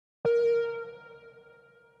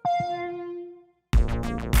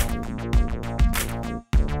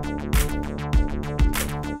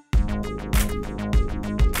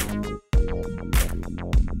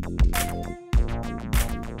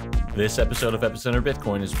This episode of Epicenter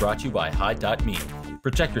Bitcoin is brought to you by Hide.me.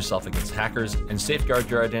 Protect yourself against hackers and safeguard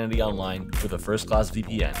your identity online with a first-class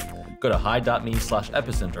VPN. Go to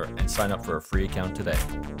hide.me/epicenter and sign up for a free account today.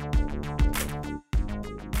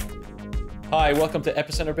 Hi, welcome to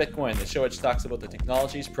Epicenter Bitcoin, the show which talks about the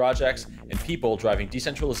technologies, projects, and people driving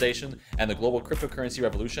decentralization and the global cryptocurrency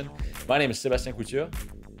revolution. My name is Sébastien Couture.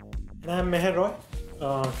 And I'm Meher Roy.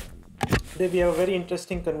 Today we have a very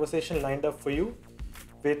interesting conversation lined up for you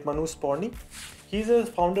with Manu Sporney. He's a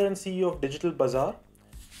founder and CEO of Digital Bazaar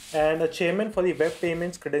and a chairman for the Web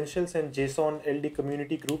Payments, Credentials and JSON-LD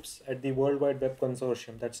community groups at the World Wide Web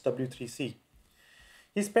Consortium, that's W3C.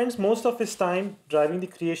 He spends most of his time driving the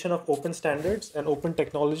creation of open standards and open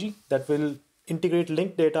technology that will integrate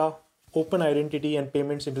linked data, open identity, and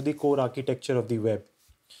payments into the core architecture of the web.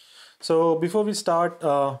 So before we start,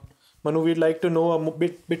 Manu, we'd like to know a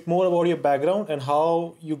bit more about your background and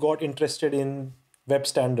how you got interested in web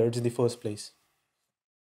standards in the first place.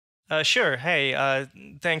 Sure. Hey,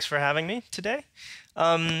 thanks for having me today.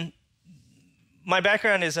 My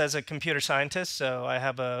background is as a computer scientist, so I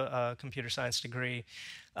have a computer science degree.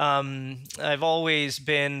 I've always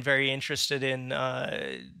been very interested in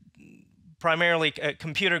primarily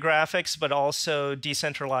computer graphics, but also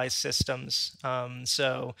decentralized systems. I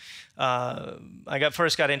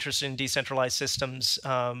first got interested in decentralized systems,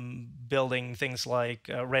 building things like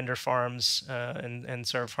render farms and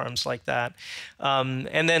serve farms like that.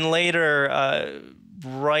 And then later,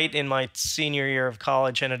 right in my senior year of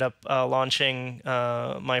college, ended up launching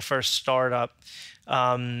my first startup.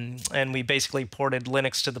 And we basically ported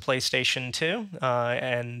Linux to the PlayStation 2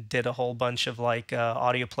 and did a whole bunch of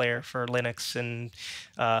audio player for Linux and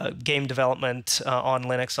game development on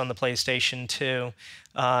Linux on the PlayStation 2.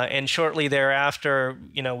 And shortly thereafter,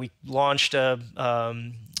 we launched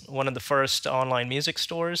one of the first online music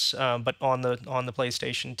stores, but on the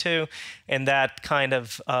PlayStation 2, and that kind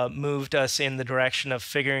of moved us in the direction of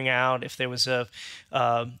figuring out if there was a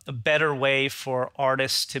better way for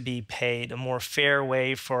artists to be paid, a more fair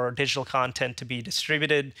way for digital content to be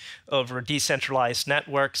distributed over decentralized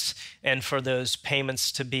networks, and for those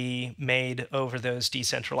payments to be made over those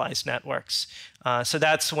decentralized networks. So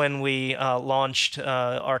that's when we launched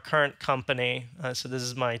our current company. So this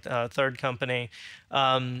is my third company.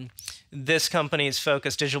 This company's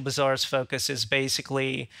focus, Digital Bazaar's focus, is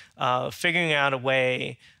basically figuring out a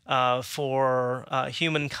way for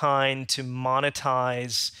humankind to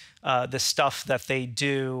monetize the stuff that they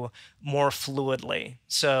do more fluidly.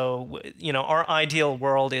 So, our ideal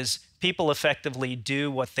world is people effectively do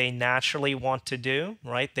what they naturally want to do,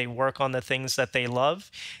 right? They work on the things that they love.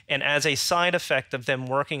 And as a side effect of them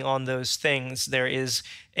working on those things, there is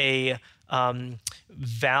a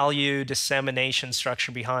value dissemination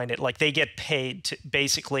structure behind it. Like they get paid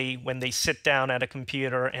basically when they sit down at a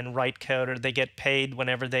computer and write code, or they get paid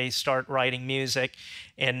whenever they start writing music,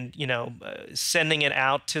 and sending it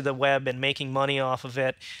out to the web and making money off of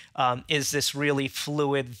it is this really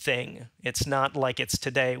fluid thing. It's not like it's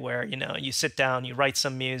today where you sit down, you write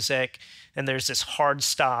some music, and there's this hard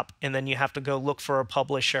stop, and then you have to go look for a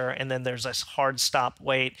publisher, and then there's this hard stop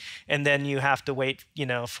wait, and then you have to wait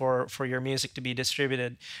for your music to be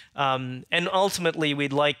distributed. And ultimately,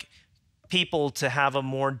 we'd like people to have a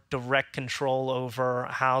more direct control over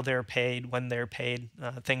how they're paid, when they're paid,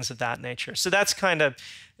 things of that nature. So that's kind of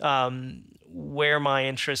where my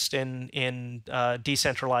interest in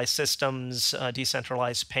decentralized systems,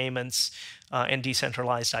 decentralized payments, and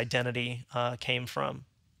decentralized identity came from.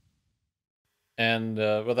 And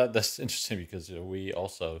well, that's interesting because we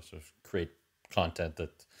also sort of create content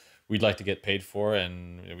that we'd like to get paid for,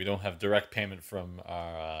 and we don't have direct payment from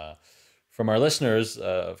our listeners.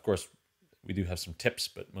 Of course, we do have some tips,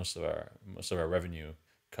 but most of our revenue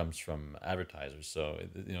comes from advertisers. So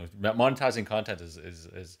monetizing content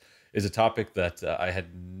is a topic that I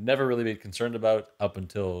had never really been concerned about up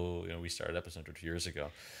until we started Epicenter 2 years ago,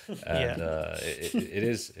 and it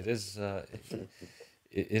is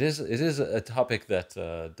a topic that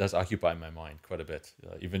does occupy my mind quite a bit,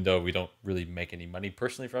 even though we don't really make any money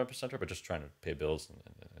personally from Epicenter, but just trying to pay bills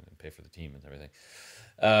and pay for the team and everything.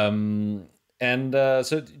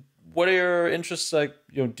 So what are your interests?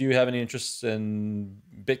 Do you have any interests in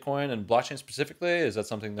Bitcoin and blockchain specifically? Is that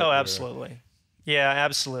something that... Oh, absolutely. Yeah,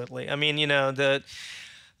 absolutely. I mean, there's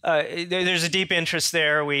a deep interest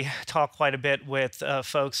there. We talk quite a bit with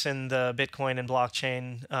folks in the Bitcoin and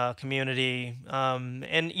blockchain community.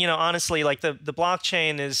 And, honestly, like the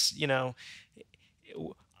blockchain is,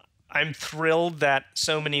 I'm thrilled that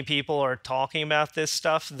so many people are talking about this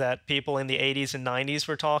stuff that people in the 80s and 90s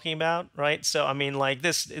were talking about, right? So I mean, like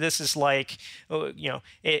this is like,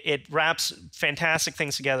 it wraps fantastic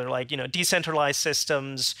things together, like decentralized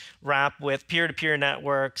systems wrap with peer-to-peer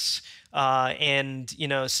networks, and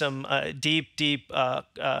some deep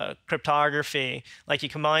cryptography. Like you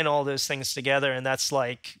combine all those things together, and that's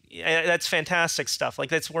fantastic stuff. Like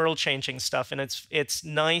that's world-changing stuff, and it's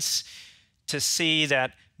nice to see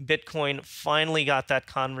that Bitcoin finally got that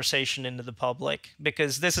conversation into the public,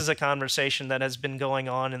 because this is a conversation that has been going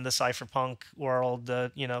on in the cypherpunk world,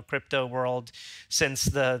 the crypto world, since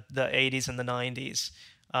the 80s and the 90s.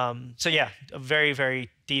 So yeah, a very, very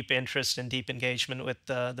deep interest and deep engagement with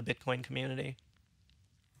the Bitcoin community.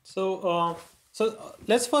 So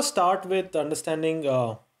let's first start with understanding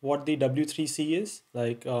what the W3C is.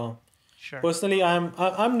 Like, Sure. personally,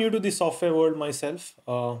 I'm new to the software world myself,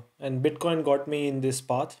 and Bitcoin got me in this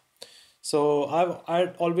path. So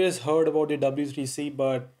I'd always heard about the W3C,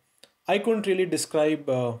 but I couldn't really describe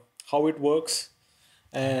how it works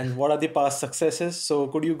and what are the past successes. So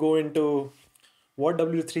could you go into what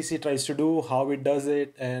W3C tries to do, how it does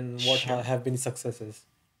it, and what Sure. have been successes?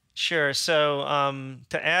 Sure. So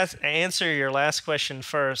to answer your last question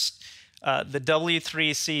first, the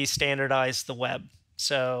W3C standardized the web.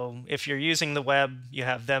 So if you're using the web, you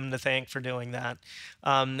have them to thank for doing that.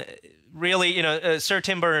 Really, Sir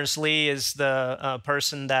Tim Berners-Lee is the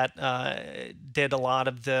person that did a lot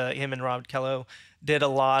of him and Robert Kello did a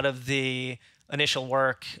lot of the initial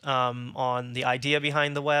work on the idea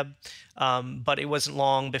behind the web. But it wasn't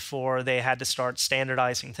long before they had to start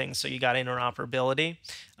standardizing things, so you got interoperability.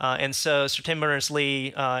 And so Sir Tim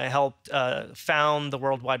Berners-Lee helped found the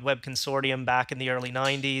World Wide Web Consortium back in the early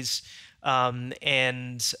 90s.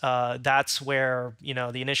 And that's where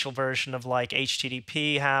the initial version of like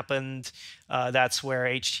HTTP happened. That's where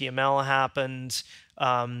HTML happened.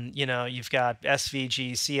 You've got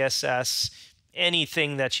SVG, CSS.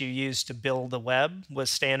 Anything that you use to build the web was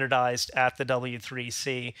standardized at the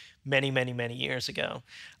W3C many, many, many years ago.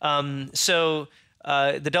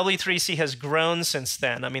 The W3C has grown since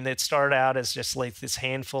then. I mean, it started out as just like this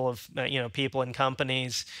handful of people and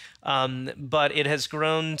companies, but it has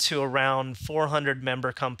grown to around 400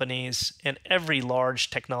 member companies, and every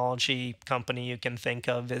large technology company you can think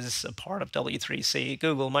of is a part of W3C.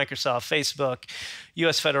 Google, Microsoft, Facebook,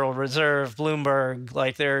 U.S. Federal Reserve, Bloomberg,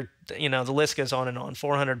 like the list goes on and on,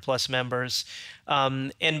 400 plus members.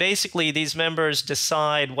 And basically these members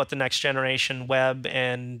decide what the next generation web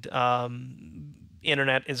and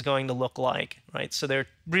internet is going to look like, right? So there are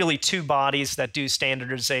really two bodies that do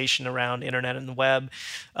standardization around internet and the web.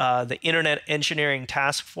 The Internet Engineering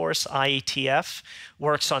Task Force, IETF,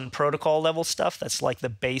 works on protocol level stuff. That's like the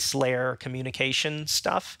base layer communication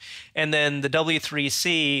stuff. And then the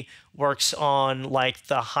W3C works on like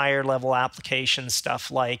the higher level application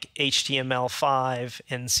stuff like HTML5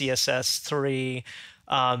 and CSS3,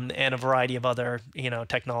 and a variety of other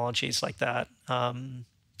technologies like that.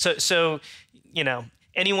 So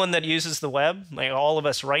anyone that uses the web, like all of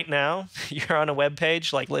us right now, you're on a web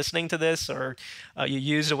page, like listening to this, or you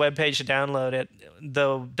use a web page to download it.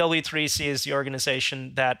 The W3C is the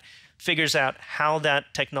organization that figures out how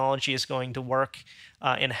that technology is going to work,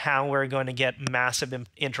 and how we're going to get massive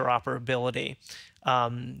interoperability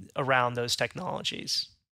around those technologies.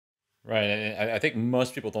 Right, and I think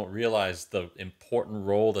most people don't realize the important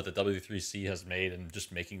role that the W3C has made in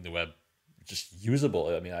just making the web just usable.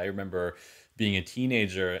 I mean, I remember being a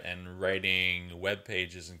teenager and writing web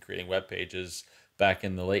pages and creating web pages back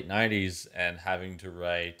in the late 90s, and having to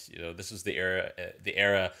write, this is the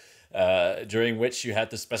era during which you had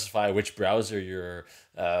to specify which browser your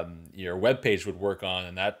web page would work on,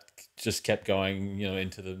 and that just kept going,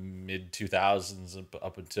 into the mid 2000s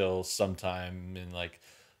up until sometime in like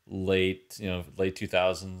late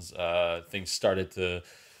 2000s. Things started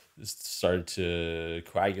to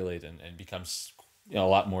coagulate and become a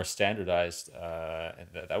lot more standardized, and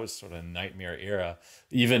that was sort of a nightmare era.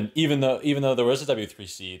 Even though there was a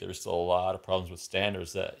W3C, there was still a lot of problems with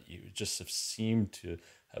standards that you just have seemed to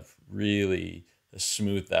have really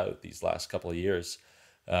smoothed out these last couple of years.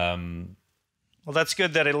 Well, that's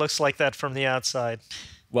good that it looks like that from the outside.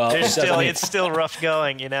 Well, it's still rough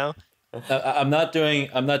going, I'm not doing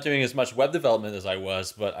as much web development as I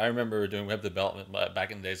was, but I remember doing web development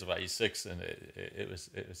back in the days of IE6, and it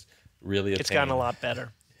was really it's gotten a lot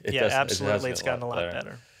better. Absolutely, it's gotten a lot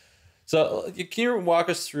better. So can you walk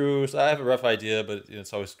us through? So I have a rough idea, but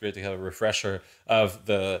it's always great to have a refresher of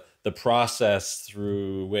the process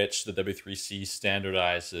through which the W3C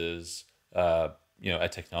standardizes a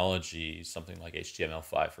technology, something like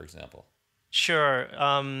HTML5, for example. Sure.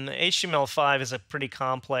 HTML5 is a pretty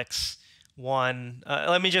complex one.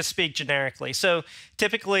 Let me just speak generically. So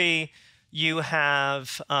typically, you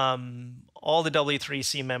have all the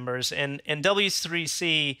W3C members, and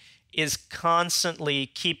W3C is constantly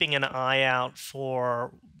keeping an eye out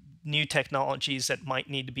for new technologies that might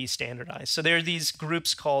need to be standardized. So there are these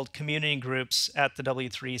groups called community groups at the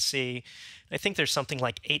W3C. I think there's something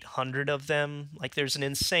like 800 of them. Like there's an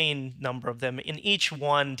insane number of them. And each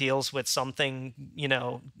one deals with something,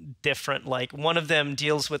 different. Like one of them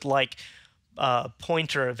deals with like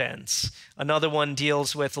pointer events. Another one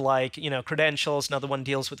deals with like, credentials. Another one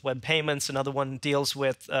deals with web payments. Another one deals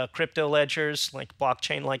with crypto ledgers, like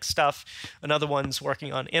blockchain-like stuff. Another one's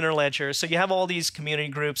working on Interledger. So you have all these community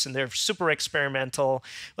groups, and they're super experimental.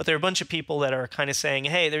 But there are a bunch of people that are kind of saying,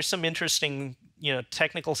 hey, there's some interesting,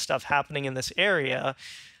 technical stuff happening in this area.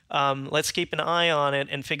 Let's keep an eye on it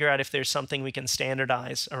and figure out if there's something we can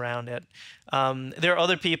standardize around it. There are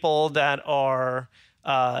other people that are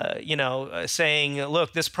saying,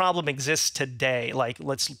 look, this problem exists today. Like,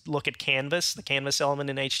 let's look at Canvas, the Canvas element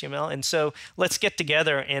in HTML. And so let's get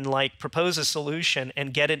together and like propose a solution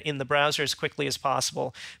and get it in the browser as quickly as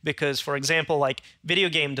possible. Because, for example, like video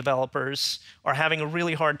game developers are having a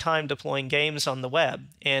really hard time deploying games on the web.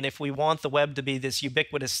 And if we want the web to be this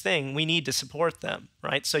ubiquitous thing, we need to support them,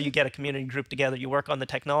 right? So you get a community group together, you work on the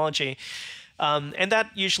technology. And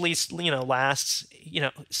that usually, lasts,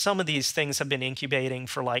 some of these things have been incubating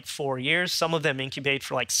for like 4 years. Some of them incubate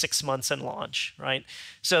for like 6 months and launch, right?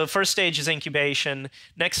 So first stage is incubation.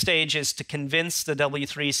 Next stage is to convince the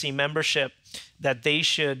W3C membership that they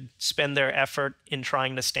should spend their effort in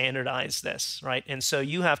trying to standardize this, right? And so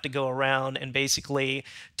you have to go around and basically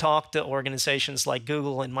talk to organizations like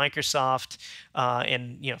Google and Microsoft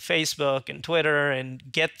and Facebook and Twitter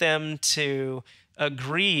and get them to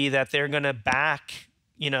agree that they're going to back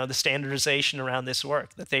the standardization around this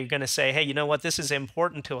work, that they're going to say, hey, you know what, this is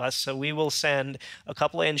important to us, so we will send a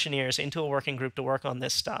couple of engineers into a working group to work on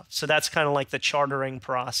this stuff. So that's kind of like the chartering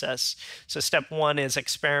process. So step one is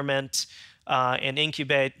experiment and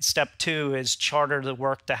incubate. Step two is charter the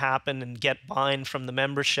work to happen and get buy-in from the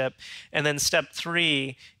membership. And then step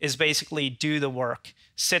three is basically do the work.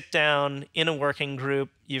 Sit down in a working group.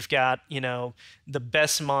 You've got, the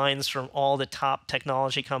best minds from all the top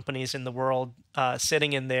technology companies in the world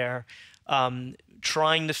sitting in there,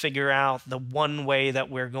 trying to figure out the one way that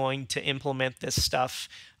we're going to implement this stuff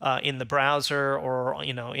in the browser or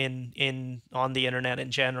on the internet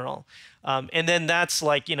in general. And then that's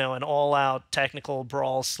like an all-out technical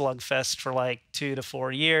brawl slugfest for like 2 to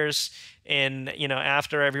 4 years. And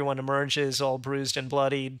after everyone emerges all bruised and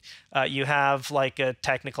bloodied, you have like a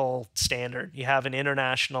technical standard. You have an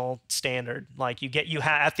international standard. Like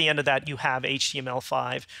at the end of that, you have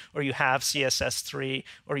HTML5 or you have CSS3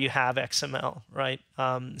 or you have XML, right?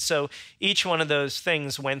 So each one of those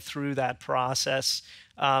things went through that process.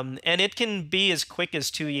 And it can be as quick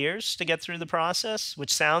as 2 years to get through the process,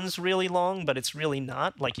 which sounds really long, but it's really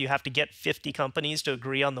not. Like you have to get 50 companies to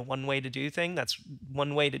agree on the one way to do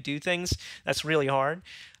things. That's really hard.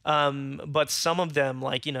 But some of them,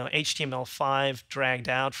 like, HTML5 dragged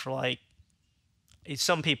out for like,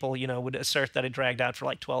 some people, would assert that it dragged out for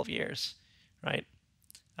like 12 years, right?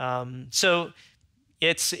 So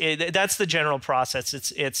that's the general process.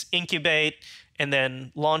 It's incubate, and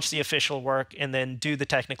then launch the official work, and then do the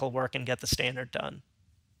technical work and get the standard done.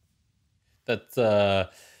 It's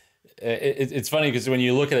funny because when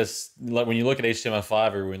you look at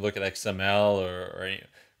HTML5 or when you look at XML or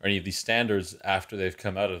any of these standards after they've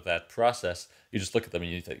come out of that process, you just look at them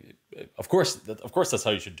and you think, of course that's how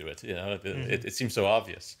you should do it. It seems so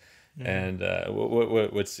obvious. Mm-hmm. And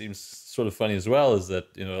what seems sort of funny as well is that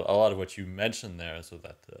a lot of what you mentioned there, so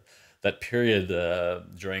that period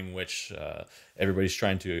during which everybody's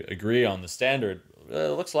trying to agree on the standard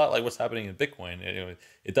looks a lot like what's happening in Bitcoin.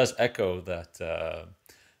 It does echo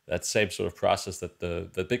that same sort of process that the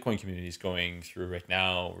Bitcoin community is going through right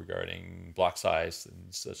now regarding block size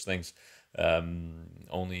and such things.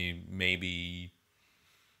 Only maybe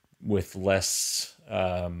with less,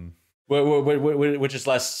 which is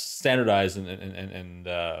less standardized and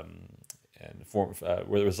where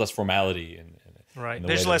there's less formality and right.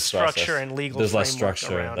 There's less structure and legal. There's less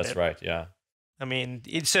structure. That's right. Yeah. I mean,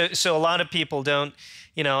 so a lot of people don't.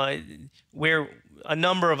 We're a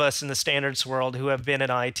number of us in the standards world who have been at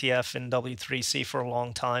IETF and W3C for a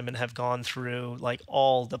long time and have gone through like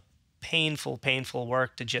all the painful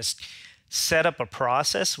work to just set up a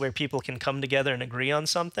process where people can come together and agree on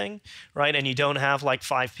something, right? And you don't have like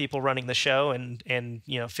 5 people running the show and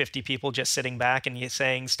 50 people just sitting back and you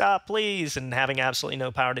saying, stop, please, and having absolutely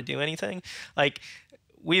no power to do anything. Like,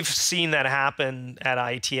 we've seen that happen at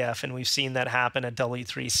IETF, and we've seen that happen at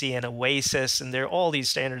W3C and Oasis, and there are all these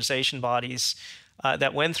standardization bodies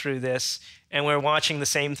that went through this, and we're watching the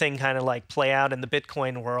same thing kind of like play out in the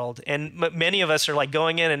Bitcoin world. And many of us are like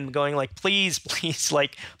going in and going like, please, please,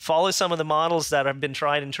 like follow some of the models that have been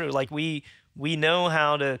tried and true. Like we know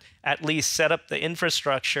how to at least set up the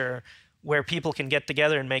infrastructure where people can get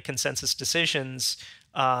together and make consensus decisions,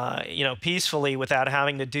 peacefully without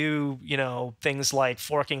having to do, things like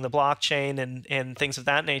forking the blockchain and things of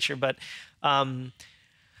that nature. But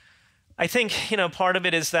I think, part of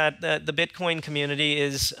it is that the Bitcoin community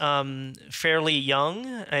is fairly young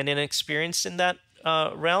and inexperienced in that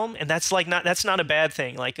realm, and that's not a bad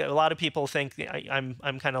thing. Like a lot of people think I'm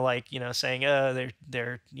kind of like saying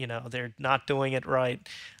they're not doing it right,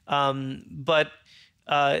 but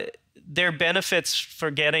there are benefits for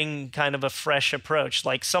getting kind of a fresh approach,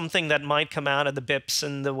 like something that might come out of the BIPs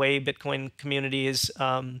and the way Bitcoin community is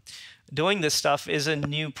doing this stuff is a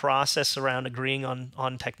new process around agreeing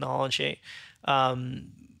on technology.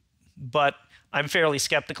 But I'm fairly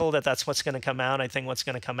skeptical that that's what's going to come out. I think what's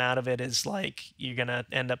going to come out of it is like you're going to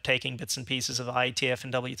end up taking bits and pieces of IETF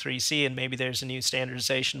and W3C, and maybe there's a new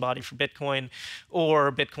standardization body for Bitcoin, or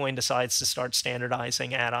Bitcoin decides to start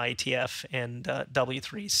standardizing at IETF and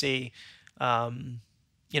W3C.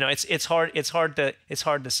 It's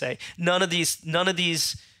hard to say. None of these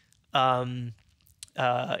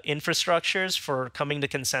infrastructures for coming to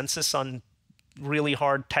consensus on really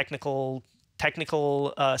hard technical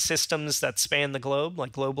systems that span the globe,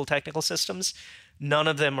 like global technical systems, none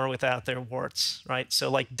of them are without their warts, right?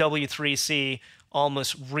 So like W3C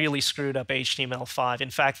almost really screwed up HTML5.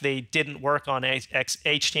 In fact, they didn't work on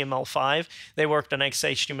HTML5. They worked on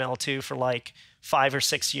XHTML2 for like 5 or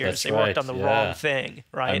 6 years. They worked on the wrong thing,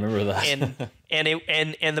 right? I remember that.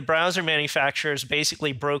 and the browser manufacturers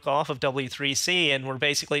basically broke off of W3C and were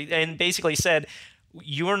basically said,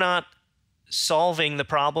 you're not solving the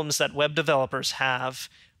problems that web developers have.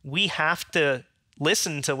 We have to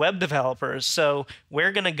listen to web developers. So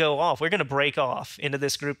we're going to go off. We're going to break off into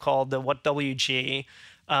this group called the WPWG,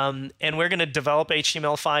 and we're going to develop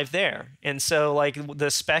HTML5 there. And so like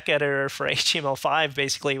the spec editor for HTML5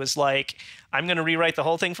 basically was like, I'm going to rewrite the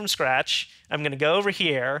whole thing from scratch. I'm going to go over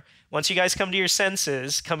here. Once you guys come to your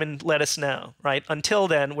senses, come and let us know, right? Until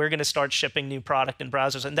then, we're going to start shipping new product in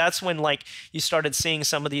browsers. And that's when like you started seeing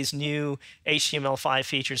some of these new HTML5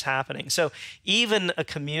 features happening. So even a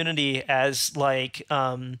community as like,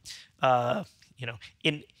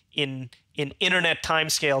 in internet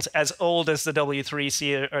timescales as old as the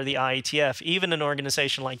W3C or the IETF, even an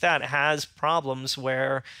organization like that has problems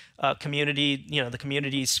where the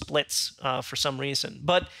community splits for some reason.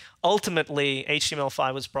 But ultimately,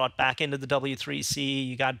 HTML5 was brought back into the W3C.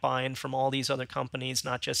 You got buy-in from all these other companies,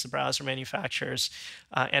 not just the browser manufacturers,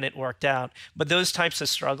 and it worked out. But those types of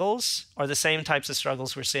struggles are the same types of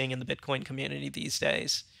struggles we're seeing in the Bitcoin community these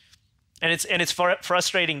days. And it's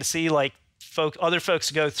frustrating to see like other folks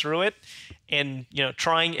go through it, and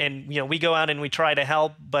trying, and we go out and we try to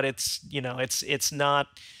help, but it's not.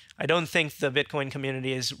 I don't think the Bitcoin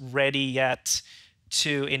community is ready yet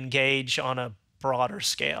to engage on a broader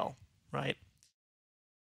scale, right?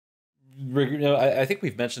 I think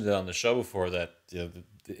we've mentioned it on the show before that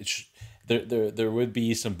there would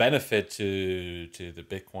be some benefit to the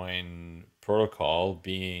Bitcoin protocol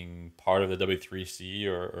being part of the W3C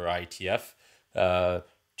or IETF.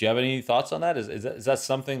 Do you have any thoughts on that? Is that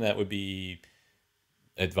something that would be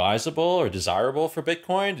advisable or desirable for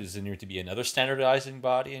Bitcoin? Does there need to be another standardizing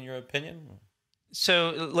body, in your opinion?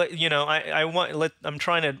 So, let's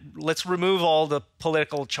remove all the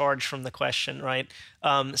political charge from the question, right?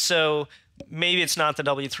 So maybe it's not the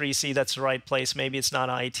W3C that's the right place. Maybe it's not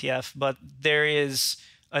IETF, but there is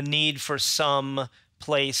a need for some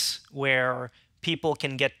place where people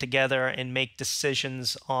can get together and make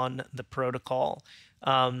decisions on the protocol.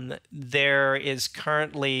 There is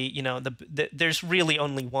currently, there's really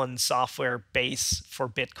only one software base for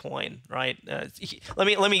Bitcoin, right?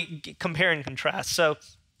 Let me compare and contrast. So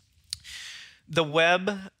the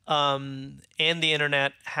web and the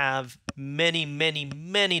internet have many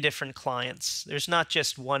different clients. There's not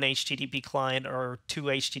just one HTTP client or two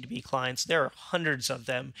HTTP clients. There are hundreds of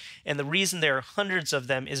them. And the reason there are hundreds of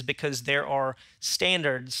them is because there are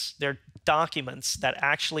standards, there are documents that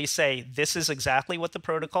actually say this is exactly what the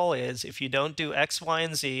protocol is. If you don't do X, Y,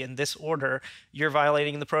 and Z in this order, you're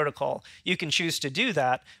violating the protocol. You can choose to do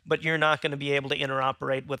that, but you're not going to be able to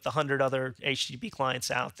interoperate with the 100 other HTTP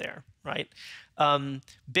clients out there, right?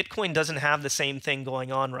 Bitcoin doesn't have the same thing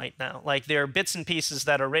going on right now. Like there are bits and pieces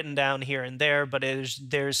that are written down here and there, but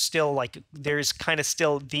there's still there's kind of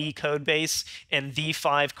still the code base and the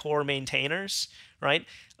 5 core maintainers, right?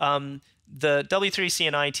 The W3C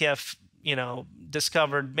and IETF,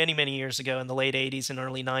 discovered many years ago in the late 80s and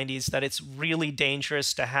early 90s that it's really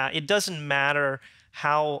dangerous to have. It doesn't matter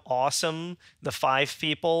how awesome the 5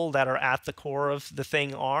 people that are at the core of the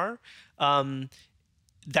thing are.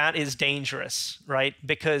 That is dangerous, right?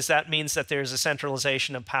 Because that means that there's a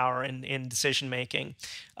centralization of power in decision making.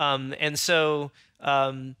 And so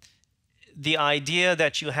the idea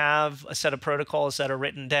that you have a set of protocols that are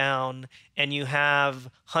written down and you have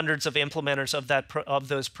hundreds of implementers of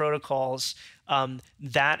those protocols,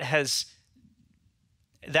 that is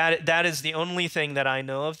the only thing that I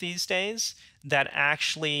know of these days that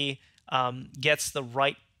actually gets the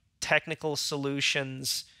right technical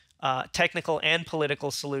solutions, technical and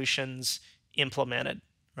political solutions implemented.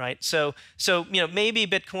 Right. So maybe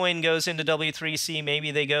Bitcoin goes into W3C,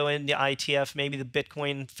 maybe they go into IETF, maybe the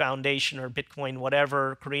Bitcoin Foundation or Bitcoin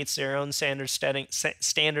whatever creates their own standard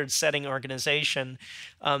setting organization.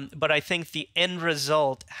 But I think the end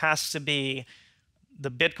result has to be the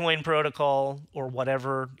Bitcoin protocol or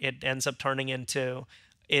whatever it ends up turning into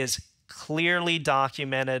is clearly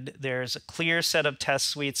documented. There's a clear set of test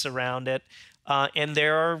suites around it, and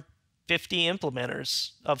there are 50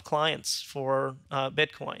 implementers of clients for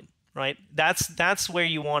Bitcoin, right? That's where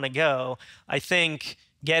you want to go. I think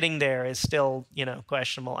getting there is still,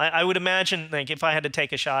 questionable. I would imagine, like, if I had to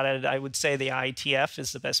take a shot at it, I would say the IETF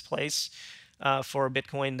is the best place for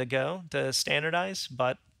Bitcoin to go to standardize.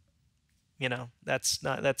 But, I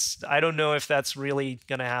don't know if that's really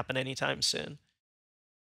going to happen anytime soon.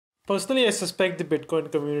 Personally, I suspect the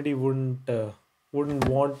Bitcoin community wouldn't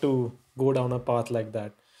want to go down a path like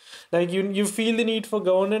that. Like you feel the need for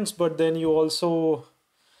governance, but then you also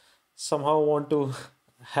somehow want to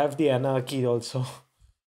have the anarchy also.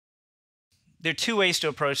 There are 2 ways to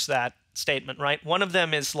approach that statement, right? One of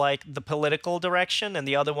them is like the political direction, and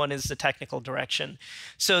the other one is the technical direction.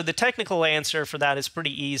 So the technical answer for that is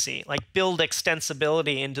pretty easy. Like build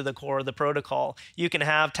extensibility into the core of the protocol. You can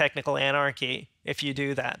have technical anarchy if you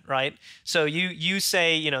do that, right? So you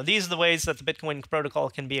say, these are the ways that the Bitcoin protocol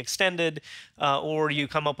can be extended, or you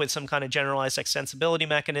come up with some kind of generalized extensibility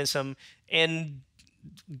mechanism and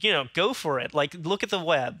go for it. Like, look at the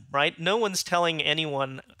web, right? No one's telling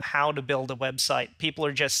anyone how to build a website. People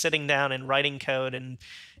are just sitting down and writing code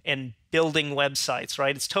and building websites,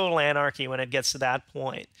 right? It's total anarchy when it gets to that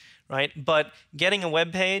point, right? But getting a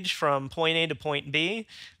web page from point A to point B,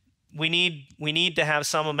 we need to have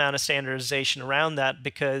some amount of standardization around that,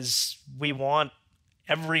 because we want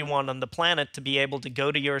everyone on the planet to be able to go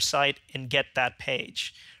to your site and get that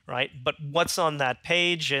page, right? But what's on that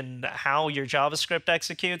page and how your JavaScript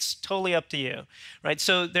executes, totally up to you, right?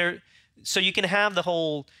 So you can have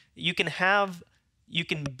you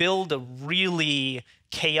can build a really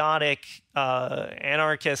chaotic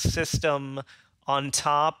anarchist system on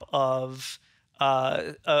top of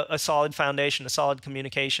a solid foundation, a solid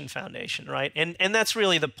communication foundation, right? And that's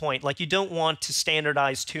really the point. Like, you don't want to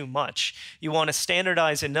standardize too much. You want to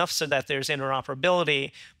standardize enough so that there's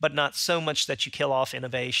interoperability, but not so much that you kill off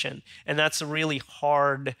innovation. And that's a really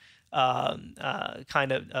hard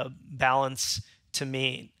kind of balance to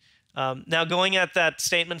meet. Now, going at that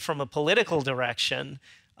statement from a political direction,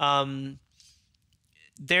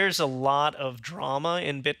 there's a lot of drama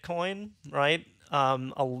in Bitcoin, right?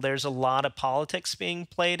 There's a lot of politics being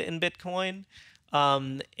played in Bitcoin.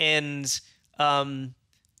 I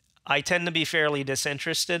tend to be fairly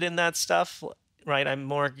disinterested in that stuff, right? I'm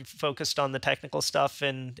more focused on the technical stuff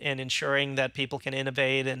and ensuring that people can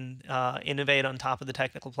innovate and innovate on top of the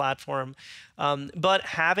technical platform. But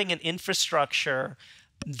having an infrastructure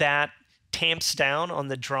that tamps down on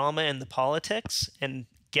the drama and the politics and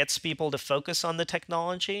gets people to focus on the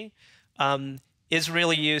technology is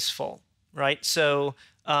really useful. Right, so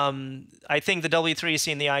I think the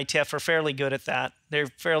W3C and the IETF are fairly good at that. They're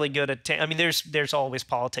fairly good at. I mean, there's always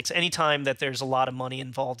politics. Anytime that there's a lot of money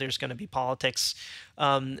involved, there's going to be politics.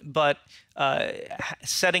 But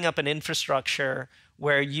setting up an infrastructure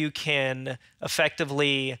where you can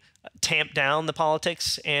effectively tamp down the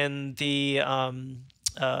politics and the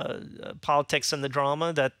politics and the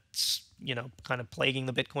drama that's kind of plaguing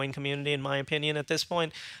the Bitcoin community, in my opinion, at this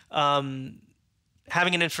point.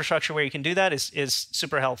 Having an infrastructure where you can do that is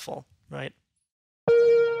super helpful, right?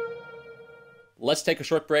 Let's take a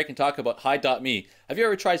short break and talk about Hi.me. Have you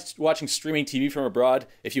ever tried watching streaming TV from abroad?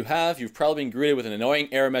 If you have, you've probably been greeted with an annoying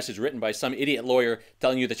error message written by some idiot lawyer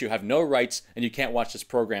telling you that you have no rights and you can't watch this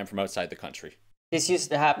program from outside the country. This used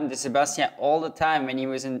to happen to Sebastian all the time when he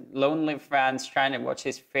was in lonely France trying to watch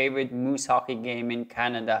his favorite moose hockey game in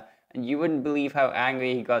Canada. And you wouldn't believe how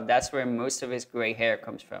angry he got. That's where most of his gray hair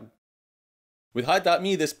comes from. With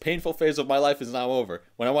Hide.me, this painful phase of my life is now over.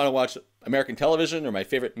 When I want to watch American television or my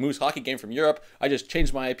favorite moose hockey game from Europe, I just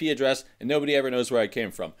change my IP address and nobody ever knows where I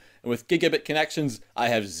came from. And with gigabit connections, I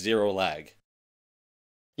have zero lag.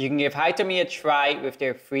 You can give Hide.me a try with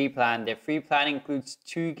their free plan. Their free plan includes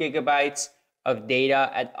 2 gigabytes of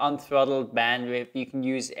data at unthrottled bandwidth. You can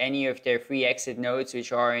use any of their free exit nodes,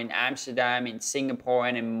 which are in Amsterdam, in Singapore,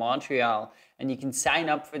 and in Montreal. And you can sign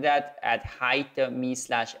up for that at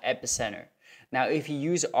hide.me/epicenter. Now, if you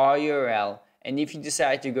use our URL, and if you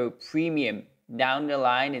decide to go premium down the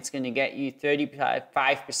line, it's going to get you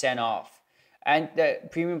 35% off. And the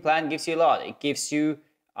premium plan gives you a lot. It gives you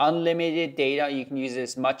unlimited data. You can use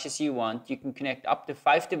as much as you want. You can connect up to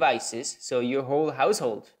 5 devices, so your whole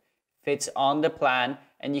household fits on the plan,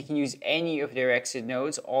 and you can use any of their exit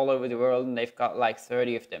nodes all over the world, and they've got like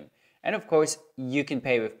 30 of them. And of course, you can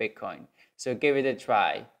pay with Bitcoin. So give it a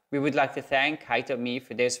try. We would like to thank Hide.me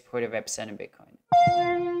for their support of Epicenter Bitcoin.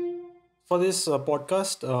 For this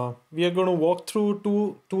podcast, we are going to walk through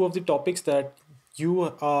two of the topics that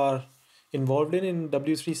you are involved in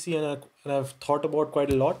W3C and I've thought about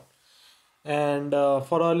quite a lot. And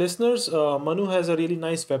for our listeners, Manu has a really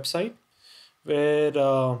nice website where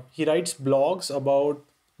he writes blogs about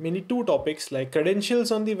mainly 2 topics like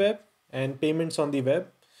credentials on the web and payments on the web.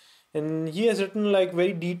 And he has written like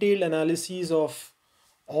very detailed analyses of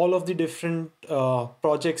all of the different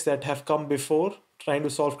projects that have come before trying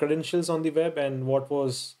to solve credentials on the web and what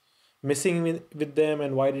was missing with them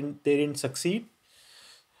and why they didn't succeed.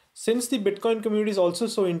 Since the Bitcoin community is also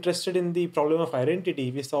so interested in the problem of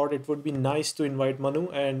identity, we thought it would be nice to invite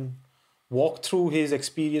Manu and walk through his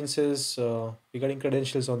experiences regarding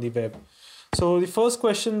credentials on the web. So the first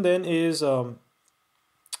question then is,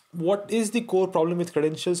 what is the core problem with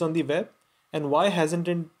credentials on the web and why hasn't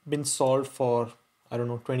it been solved for,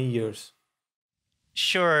 20 years?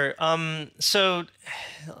 Sure. So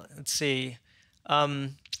let's see.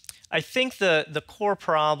 I think the core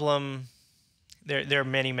problem, there are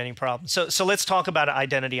many problems. So let's talk about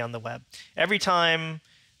identity on the web. Every time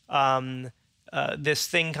this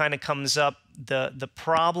thing kind of comes up, the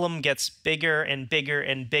problem gets bigger and bigger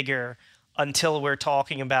and bigger until we're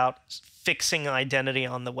talking about fixing identity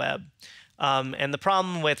on the web. And the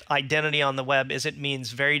problem with identity on the web is it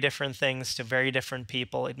means very different things to very different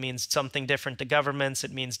people. It means something different to governments.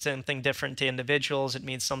 It means something different to individuals. It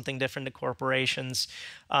means something different to corporations.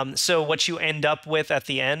 So what you end up with at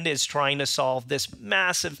the end is trying to solve this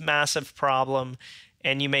massive problem,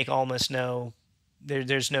 and you make almost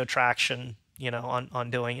there's no traction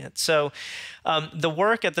on doing it. So the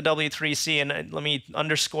work at the W3C, and let me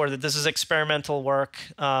underscore that this is experimental work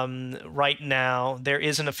right now. There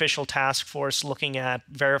is an official task force looking at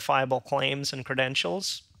verifiable claims and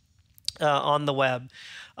credentials on the web.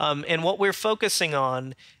 And what we're focusing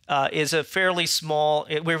on is a fairly small,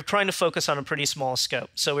 we're trying to focus on a pretty small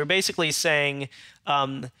scope. So we're basically saying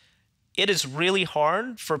it is really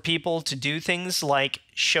hard for people to do things like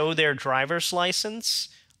show their driver's license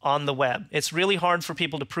on the web. It's really hard for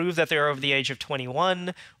people to prove that they're over the age of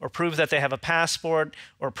 21, or prove that they have a passport,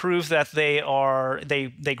 or prove that they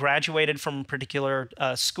graduated from a particular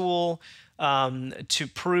school, to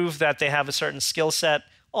prove that they have a certain skill set.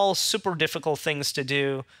 All super difficult things to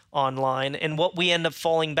do online. And what we end up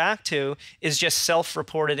falling back to is just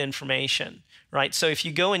self-reported information, right? So if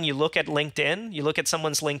you go and you look at LinkedIn, you look at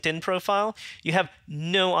someone's LinkedIn profile, you have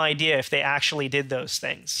no idea if they actually did those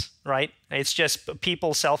things, right? It's just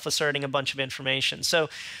people self-asserting a bunch of information. So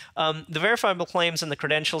the verifiable claims and the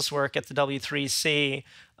credentials work at the W3C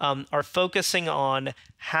are focusing on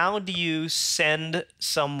how do you send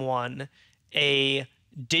someone a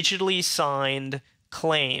digitally signed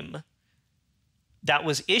claim that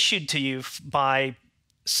was issued to you by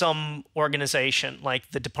some organization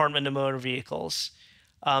like the Department of Motor Vehicles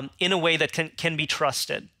in a way that can be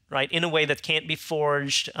trusted, right? In a way that can't be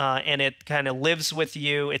forged, and it kind of lives with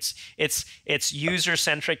you. It's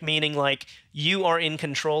user-centric, meaning like you are in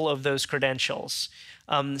control of those credentials.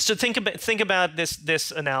 So think about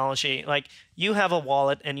this analogy. Like you have a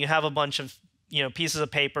wallet and you have a bunch of pieces of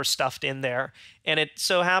paper stuffed in there. And it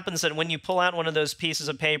so happens that when you pull out one of those pieces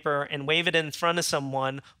of paper and wave it in front of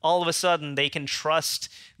someone, all of a sudden they can trust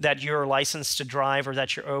that you're licensed to drive or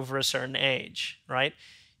that you're over a certain age, right?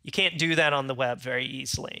 You can't do that on the web very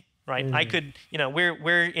easily, right? I could,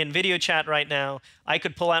 we're in video chat right now. I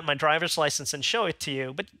could pull out my driver's license and show it to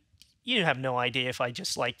you, but you have no idea if I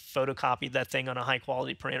just like photocopied that thing on a high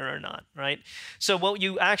quality printer or not, right? So what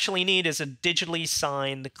you actually need is a digitally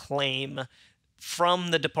signed claim from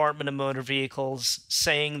the Department of Motor Vehicles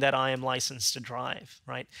saying that I am licensed to drive,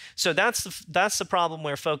 right? So that's the problem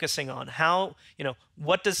we're focusing on. How,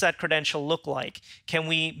 what does that credential look like? Can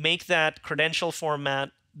we make that credential format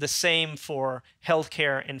the same for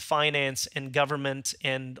healthcare and finance and government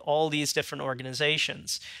and all these different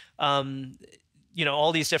organizations?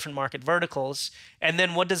 All these different market verticals. And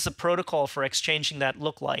then what does the protocol for exchanging that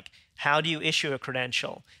look like? How do you issue a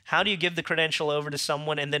credential? How do you give the credential over to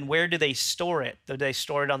someone, and then where do they store it? Do they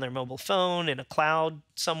store it on their mobile phone, in a cloud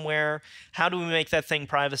somewhere? How do we make that thing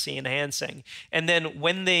privacy enhancing? And then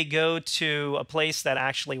when they go to a place that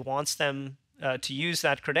actually wants them to use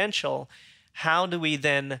that credential, how do we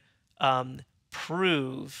then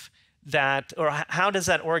prove that, or how does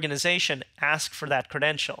that organization ask for that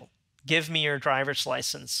credential? Give me your driver's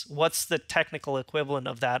license. What's the technical equivalent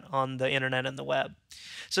of that on the internet and the web?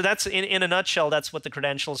 So that's, in a nutshell, that's what the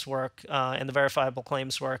credentials work and the verifiable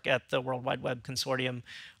claims work at the World Wide Web Consortium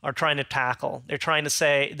are trying to tackle. They're trying to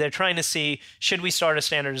see, should we start a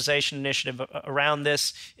standardization initiative around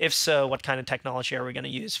this? If so, what kind of technology are we going to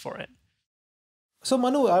use for it? So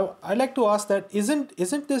Manu, I'd like to ask that, isn't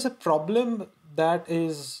this a problem that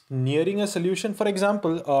is nearing a solution? For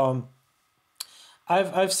example,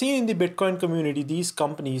 I've seen in the Bitcoin community these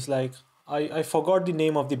companies, like I forgot the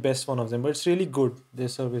name of the best one of them, but it's really good, their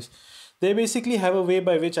service. They basically have a way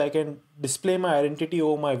by which I can display my identity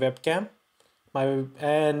over my webcam,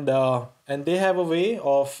 and they have a way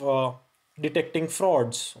of detecting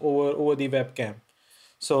frauds over the webcam.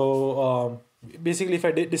 So basically, if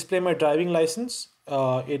I display my driving license,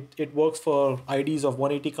 it works for IDs of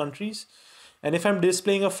 180 countries, and if I'm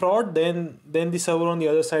displaying a fraud, then the server on the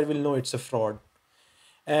other side will know it's a fraud.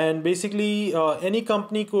 And basically, any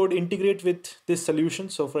company could integrate with this solution.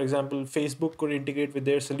 So for example, Facebook could integrate with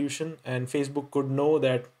their solution, and Facebook could know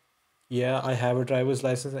that, yeah, I have a driver's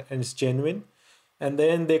license and it's genuine. And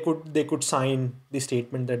then they could sign the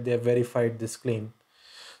statement that they have verified this claim.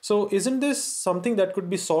 So isn't this something that could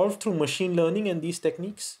be solved through machine learning and these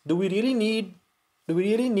techniques? Do we really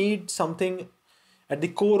need something at the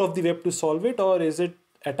core of the web to solve it, or is it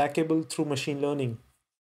attackable through machine learning?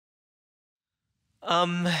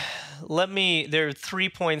 There are 3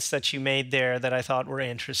 points that you made there that I thought were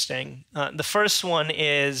interesting. The first one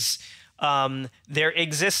is there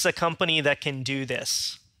exists a company that can do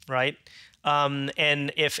this, right?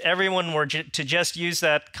 And if everyone were to just use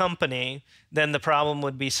that company, then the problem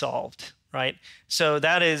would be solved, right? So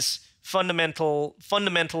that is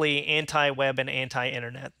fundamentally anti-web and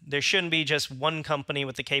anti-internet. There shouldn't be just one company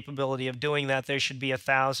with the capability of doing that. There should be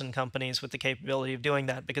 1,000 companies with the capability of doing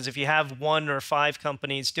that, because if you have 1 or 5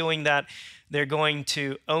 companies doing that, they're going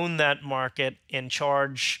to own that market and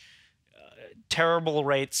charge terrible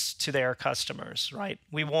rates to their customers, right?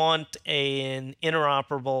 We want an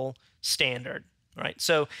interoperable standard, right?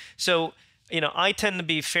 So I tend to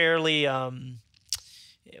be fairly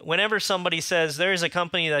whenever somebody says there's a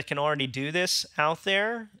company that can already do this out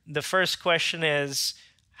there, the first question is,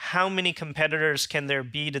 how many competitors can there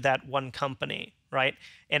be to that one company, right?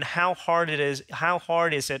 And how hard is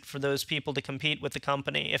it for those people to compete with the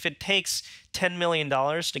company? If it takes $10 million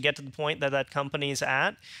to get to the point that that company is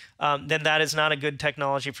at, then that is not a good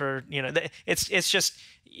technology for, it's just,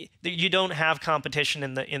 you don't have competition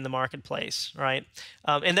in the marketplace, right?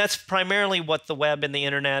 And that's primarily what the web and the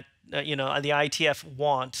internet, the IETF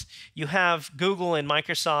want. You have Google and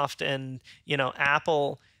Microsoft and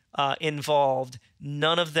Apple involved.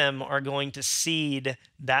 None of them are going to cede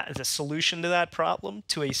that the solution to that problem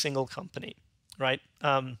to a single company, right?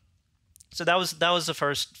 So that was the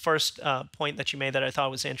first point that you made that I thought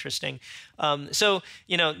was interesting. So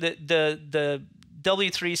the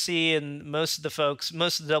W3C and most of the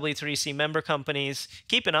W3C member companies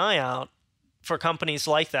keep an eye out for companies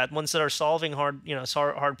like that, ones that are solving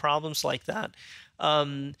hard problems like that,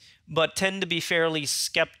 but tend to be fairly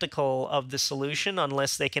skeptical of the solution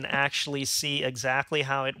unless they can actually see exactly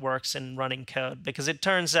how it works in running code. Because it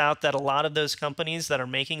turns out that a lot of those companies that are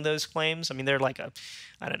making those claims, I mean, they're like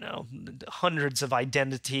hundreds of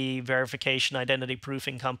identity verification, identity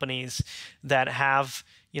proofing companies that have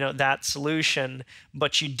that solution,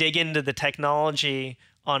 but you dig into the technology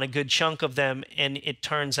on a good chunk of them, and it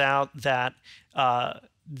turns out that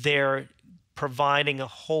they're providing a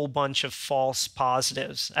whole bunch of false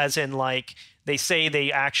positives, as in, like, they say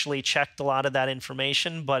they actually checked a lot of that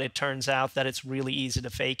information, but it turns out that it's really easy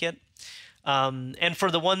to fake it. And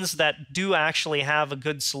for the ones that do actually have a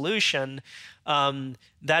good solution,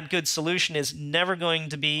 that good solution is never going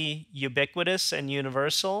to be ubiquitous and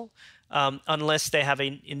universal. unless they have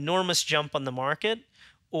an enormous jump on the market,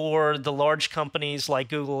 or the large companies like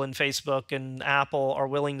Google and Facebook and Apple are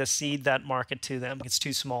willing to cede that market to them. It's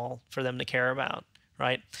too small for them to care about,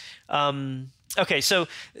 right? Okay, so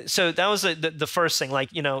that was the first thing. Like,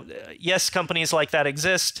 yes, companies like that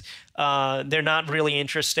exist. They're not really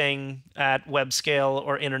interesting at web scale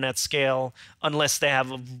or internet scale unless they have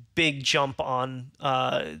a big jump on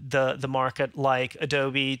the market, like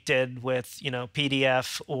Adobe did with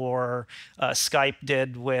PDF, or Skype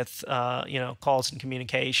did with calls and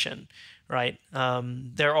communication, right?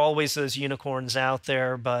 There are always those unicorns out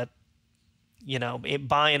there, but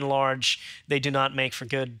by and large, they do not make for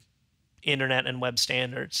good internet and web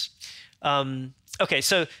standards. Okay,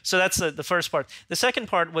 so that's the first part. The second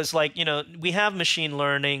part was like, we have machine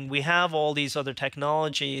learning, we have all these other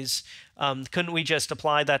technologies. Couldn't we just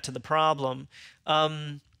apply that to the problem?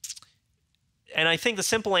 And I think the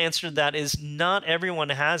simple answer to that is not everyone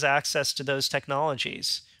has access to those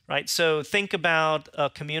technologies, right? So think about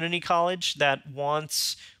a community college that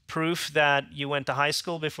wants proof that you went to high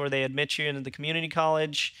school before they admit you into the community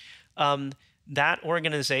college. That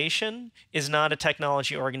organization is not a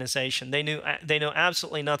technology organization. They know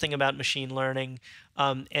absolutely nothing about machine learning,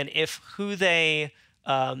 and if who they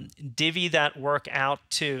divvy that work out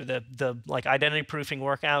to, the like identity proofing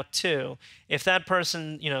work out to, if that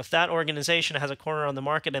person, if that organization has a corner on the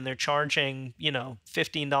market and they're charging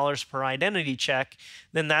 $15 per identity check,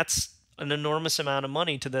 then that's an enormous amount of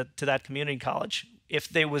money to that community college. If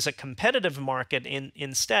there was a competitive market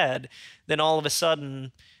instead, then all of a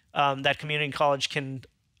sudden that community college can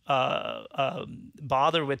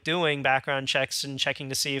bother with doing background checks and checking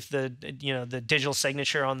to see if the digital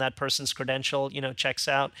signature on that person's credential checks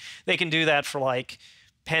out. They can do that for like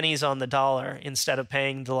pennies on the dollar instead of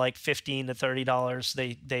paying the like $15 to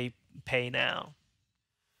 $30 they pay now.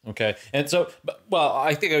 Okay, and so, well,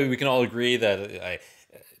 I think we can all agree that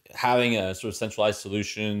having a sort of centralized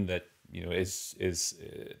solution that is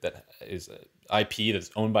IP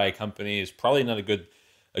that's owned by a company is probably not a good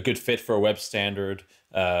fit for a web standard.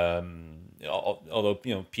 Although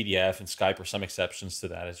PDF and Skype are some exceptions to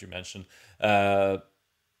that, as you mentioned.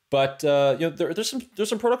 But there's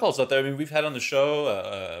some protocols out there. I mean, we've had on the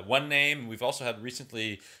show OneName. We've also had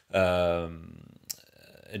recently a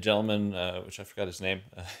gentleman, which I forgot his name.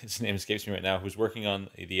 His name escapes me right now, who's working on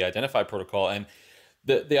the Identify protocol. And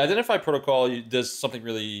the Identify protocol does something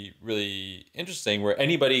really, really interesting, where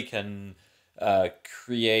anybody can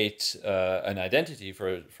create an identity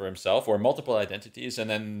for himself, or multiple identities, and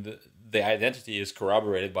then the identity is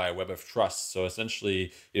corroborated by a web of trust. So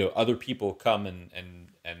essentially, other people come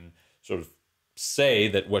and sort of say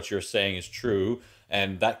that what you're saying is true,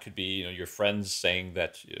 and that could be your friends saying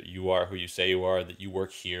that you are who you say you are, that you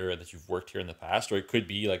work here, that you've worked here in the past, or it could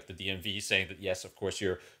be like the DMV saying that yes, of course,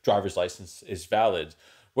 your driver's license is valid.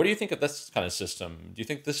 What do you think of this kind of system? Do you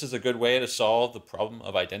think this is a good way to solve the problem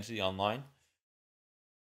of identity online?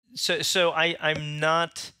 So I'm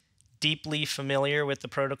not deeply familiar with the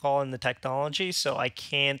protocol and the technology, so I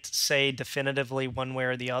can't say definitively one way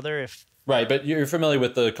or the other. Right, but you're familiar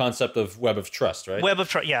with the concept of web of trust, right? Web of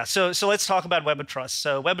trust, yeah. So let's talk about web of trust.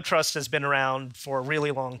 So web of trust has been around for a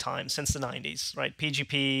really long time, since the 90s, right?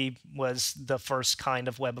 PGP was the first kind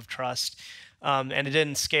of web of trust, and it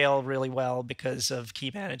didn't scale really well because of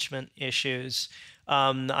key management issues.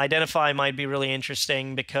 Identify might be really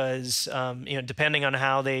interesting because depending on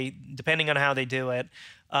how they do it,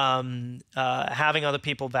 having other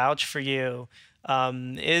people vouch for you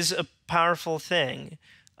is a powerful thing.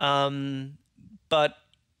 But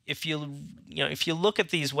if you look at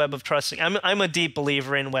these web of trust, I'm a deep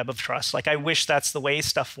believer in web of trust. Like, I wish that's the way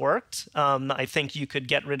stuff worked. I think you could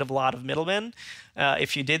get rid of a lot of middlemen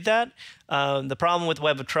if you did that. The problem with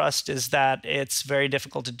web of trust is that it's very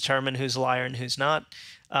difficult to determine who's a liar and who's not.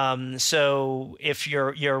 So if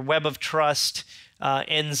your web of trust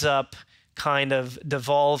ends up kind of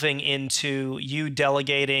devolving into you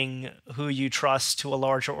delegating who you trust to a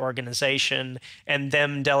larger organization and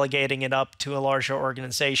them delegating it up to a larger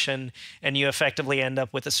organization, and you effectively end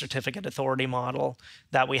up with a certificate authority model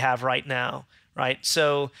that we have right now, right?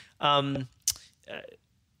 So now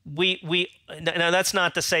that's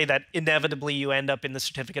not to say that inevitably you end up in the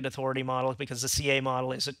certificate authority model, because the CA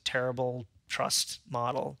model is a terrible trust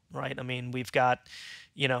model, right? I mean, we've got,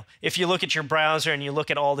 if you look at your browser and you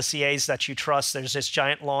look at all the CAs that you trust, there's this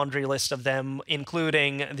giant laundry list of them,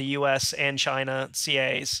 including the US and China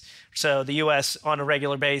CAs. So the US on a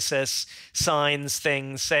regular basis signs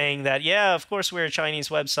things saying that, yeah, of course we're a Chinese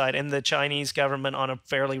website, and the Chinese government on a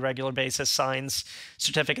fairly regular basis signs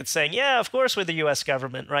certificates saying, yeah, of course we're the US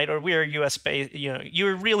government, right? Or we're US based,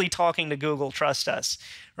 you're really talking to Google, trust us,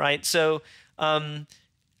 right? So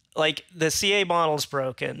like the CA model's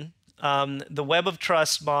broken. The web of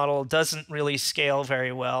trust model doesn't really scale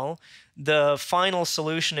very well. The final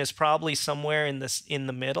solution is probably somewhere in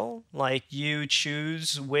the middle. Like you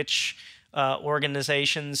choose which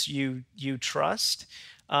organizations you trust,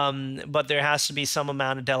 but there has to be some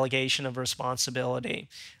amount of delegation of responsibility.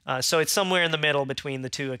 So it's somewhere in the middle between the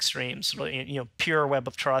two extremes. Pure web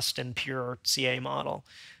of trust and pure CA model.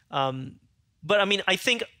 But I mean, I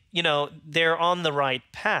think they're on the right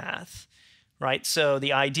path. Right? So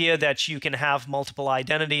the idea that you can have multiple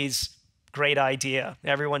identities, great idea.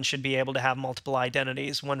 Everyone should be able to have multiple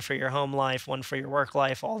identities, one for your home life, one for your work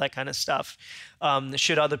life, all that kind of stuff.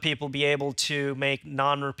 Should other people be able to make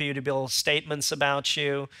non-reputable statements about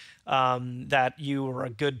you, that you are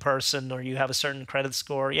a good person or you have a certain credit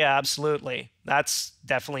score? Yeah, absolutely. That's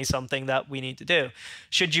definitely something that we need to do.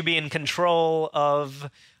 Should you be in control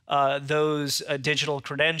of those digital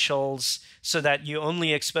credentials so that you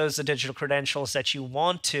only expose the digital credentials that you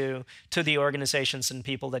want to the organizations and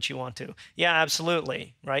people that you want to? Yeah,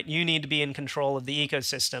 absolutely, right? You need to be in control of the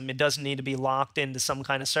ecosystem. It doesn't need to be locked into some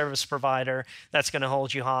kind of service provider that's going to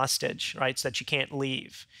hold you hostage, right? So that you can't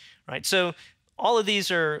leave, right? So all of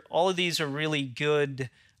these are really good.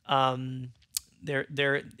 It's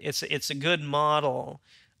a good model.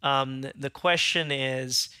 The question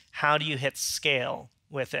is, how do you hit scale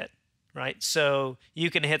with it, right? So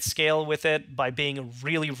you can hit scale with it by being a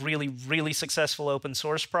really, really, really successful open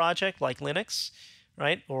source project like Linux,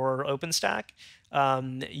 right? Or OpenStack.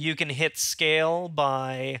 You can hit scale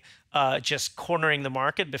by just cornering the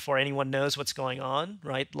market before anyone knows what's going on,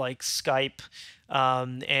 right? Like Skype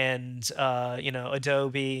and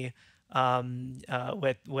Adobe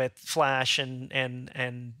with Flash and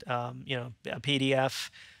PDF.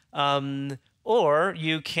 Or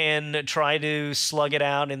you can try to slug it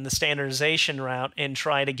out in the standardization route and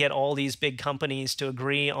try to get all these big companies to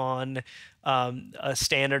agree on a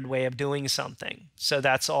standard way of doing something. So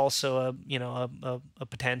that's also a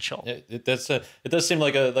potential. It does seem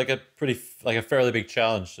like a fairly big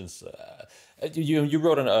challenge, since you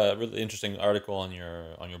wrote a really interesting article on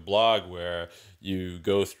your blog where you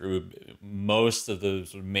go through most of the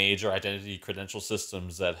sort of major identity credential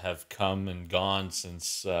systems that have come and gone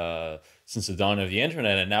since the dawn of the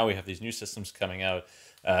internet, and now we have these new systems coming out,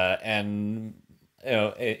 and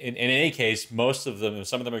in any case, most of them,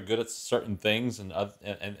 some of them are good at certain things, and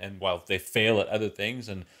while they fail at other things,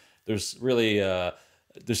 and there's really there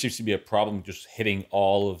seems to be a problem just hitting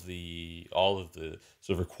all of the sort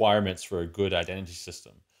of requirements for a good identity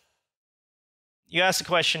system. You asked the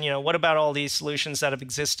question, what about all these solutions that have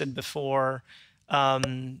existed before?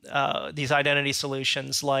 These identity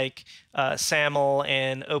solutions like SAML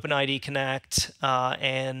and OpenID Connect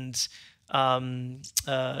and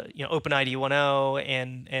OpenID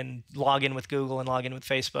 1.0 and login with Google and login with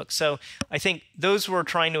Facebook. So I think those were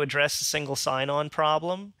trying to address the single sign-on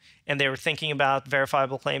problem, and they were thinking about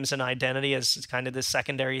verifiable claims and identity as kind of this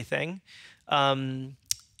secondary thing. And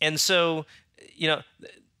so,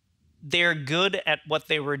 they're good at what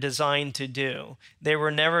they were designed to do. They were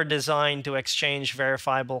never designed to exchange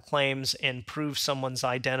verifiable claims and prove someone's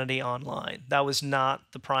identity online. That was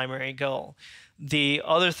not the primary goal. The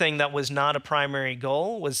other thing that was not a primary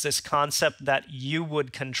goal was this concept that you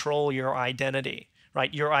would control your identity,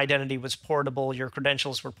 right? Your identity was portable, your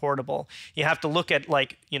credentials were portable. You have to look at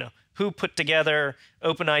who put together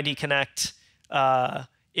OpenID Connect.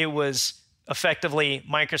 It was effectively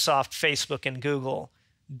Microsoft, Facebook, and Google.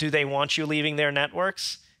 Do they want you leaving their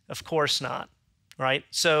networks? Of course not, right?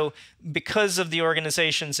 So because of the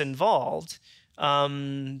organizations involved,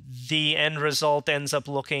 the end result ends up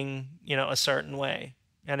looking, a certain way,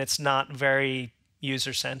 and it's not very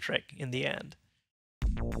user-centric in the end.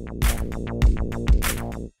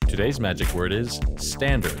 Today's magic word is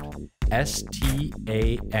standard.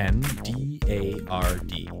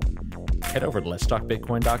 STANDARD. Head over to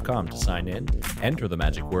letstalkbitcoin.com to sign in, enter the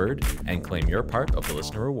magic word, and claim your part of the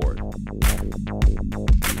listener reward.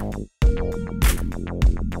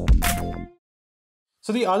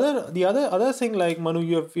 So the other thing, like Manu,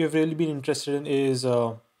 you've really been interested in is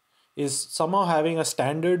somehow having a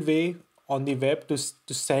standard way on the web to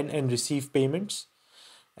send and receive payments.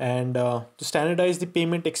 and to standardize the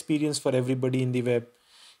payment experience for everybody in the web.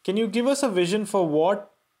 Can you give us a vision for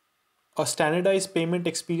what a standardized payment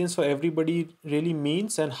experience for everybody really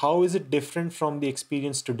means, and how is it different from the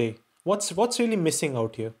experience today? What's really missing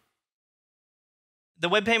out here? The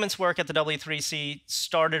web payments work at the W3C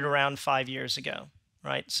started around 5 years ago,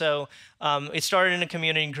 right? So it started in a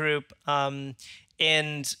community group,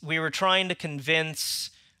 and we were trying to convince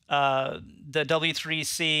the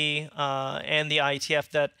W3C and the IETF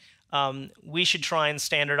that we should try and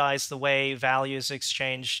standardize the way value is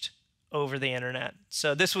exchanged over the internet.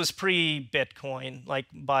 So this was pre-Bitcoin,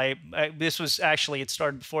 this was actually, it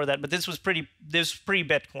started before that, but this was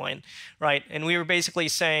pre-Bitcoin, right? And we were basically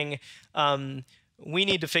saying we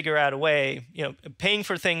need to figure out a way, paying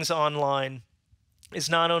for things online is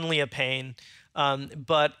not only a pain,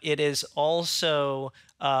 but it is also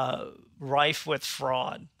rife with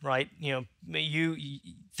fraud, right?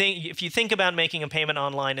 If you think about making a payment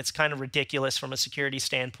online, it's kind of ridiculous from a security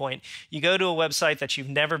standpoint. You go to a website that you've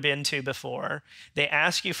never been to before. They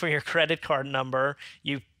ask you for your credit card number.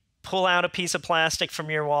 You pull out a piece of plastic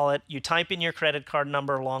from your wallet. You type in your credit card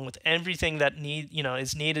number along with everything that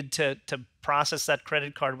is needed to process that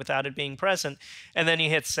credit card without it being present, and then you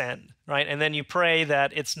hit send, right? And then you pray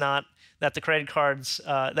that it's not that the credit cards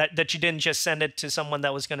that you didn't just send it to someone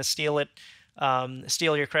that was going to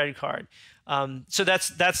steal your credit card. So that's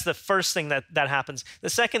the first thing that happens. The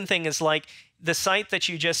second thing is, like, the site that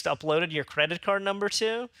you just uploaded your credit card number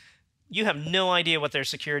to, you have no idea what their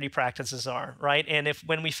security practices are, right? And as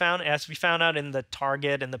we found out in the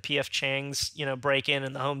Target and the PF Chang's, break-in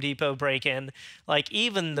and the Home Depot break-in, like,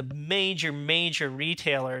 even the major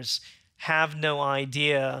retailers have no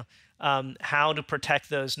idea how to protect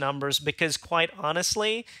those numbers, because quite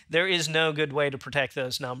honestly, there is no good way to protect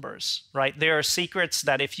those numbers, right? There are secrets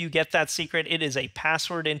that if you get that secret, it is a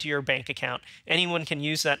password into your bank account. Anyone can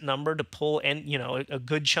use that number to pull a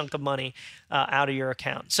good chunk of money out of your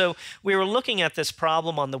account. So we were looking at this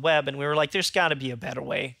problem on the web, and we were like, there's got to be a better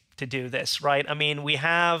way to do this, right? I mean, we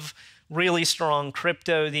have really strong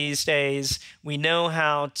crypto these days. We know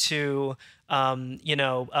how to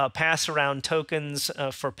pass around tokens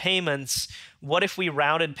for payments. What if we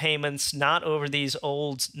routed payments not over these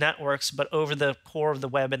old networks, but over the core of the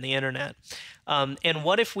web and the internet? And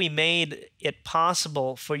what if we made it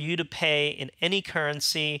possible for you to pay in any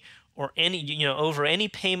currency or over any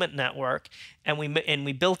payment network, and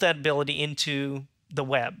we built that ability into the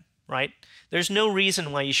web, right? There's no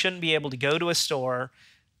reason why you shouldn't be able to go to a store,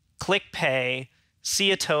 click pay,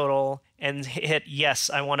 see a total, and hit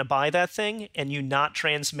yes, I want to buy that thing, and you not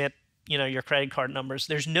transmit your credit card numbers.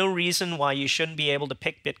 There's no reason why you shouldn't be able to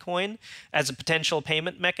pick Bitcoin as a potential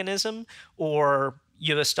payment mechanism, or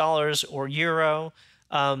US dollars or euro,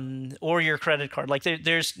 or your credit card. Like,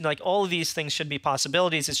 there's all of these things should be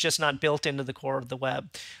possibilities. It's just not built into the core of the web.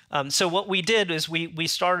 So what we did is we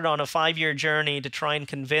started on a 5-year journey to try and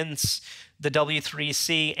convince the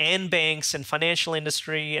W3C and banks and financial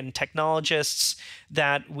industry and technologists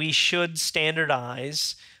that we should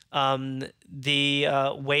standardize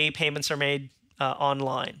the way payments are made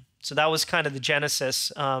online. So that was kind of the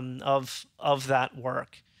genesis of that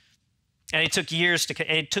work. And it took years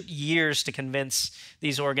to convince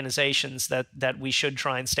these organizations that we should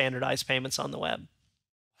try and standardize payments on the web.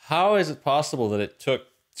 How is it possible that it took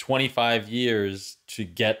 25 years to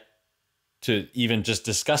get to even just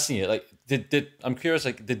discussing it? Like, I'm curious,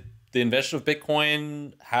 like, did the invention of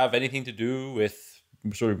Bitcoin have anything to do with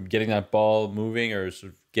sort of getting that ball moving, or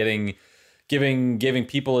sort of giving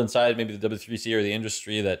people inside maybe the W3C or the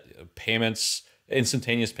industry that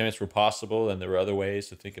instantaneous payments were possible, and there were other ways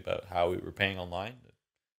to think about how we were paying online?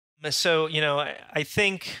 So, I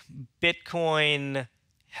think Bitcoin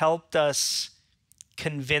helped us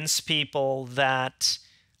convince people that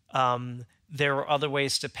there were other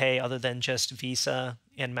ways to pay other than just Visa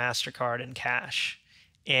and MasterCard and cash,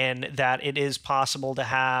 and that it is possible to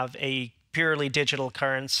have a purely digital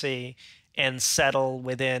currency and settle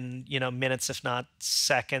within, minutes, if not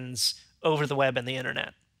seconds, over the web and the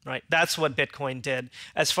internet. Right, that's what Bitcoin did.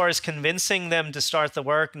 As far as convincing them to start the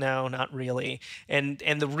work, no, not really. And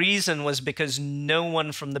the reason was because no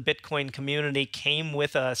one from the Bitcoin community came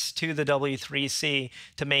with us to the W3C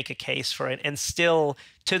to make a case for it. And still,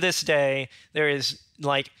 to this day, there is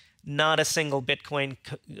not a single Bitcoin.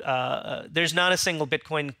 There's not a single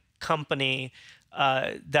Bitcoin company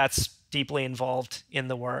that's deeply involved in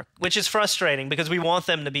the work, which is frustrating because we want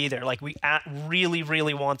them to be there. Like, we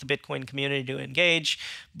really want the Bitcoin community to engage,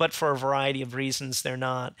 but for a variety of reasons, they're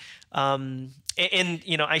not. And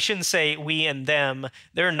I shouldn't say we and them.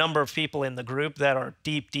 There are a number of people in the group that are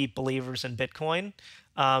deep believers in Bitcoin.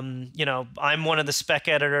 I'm one of the spec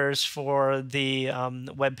editors for the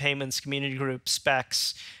Web Payments Community Group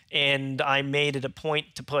specs, and I made it a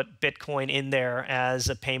point to put Bitcoin in there as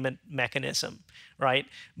a payment mechanism, right?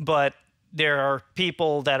 But there are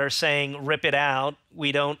people that are saying, rip it out.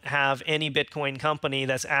 We don't have any Bitcoin company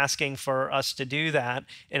that's asking for us to do that.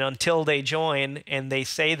 And until they join and they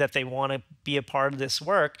say that they want to be a part of this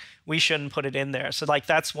work, we shouldn't put it in there. So like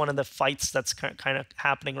that's one of the fights that's kind of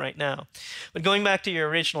happening right now. But going back to your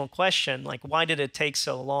original question, like why did it take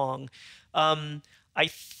so long? I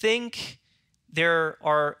think there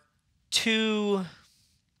are two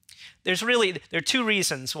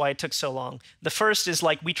reasons why it took so long. The first is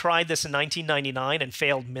like we tried this in 1999 and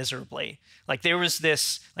failed miserably. Like there was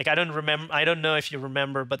this, like I don't know if you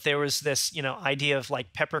remember, but there was this, idea of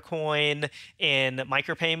like Peppercoin and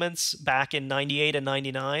micropayments back in 98 and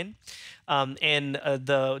 99. And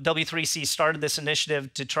the W3C started this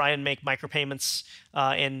initiative to try and make micropayments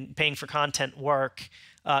and paying for content work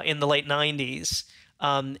in the late 90s.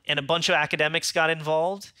 And a bunch of academics got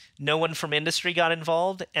involved. No one from industry got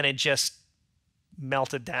involved, and it just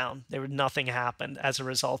melted down. Nothing happened as a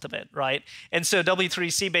result of it, right? And so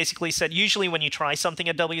W3C basically said, usually when you try something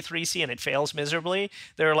at W3C and it fails miserably,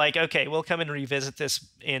 they're like, okay, we'll come and revisit this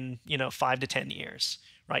in 5 to 10 years,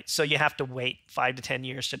 right? So you have to wait 5 to 10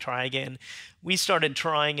 years to try again. We started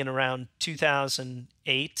trying in around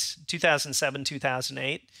 2007,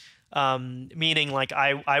 2008. Meaning like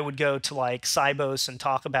I would go to like Sibos and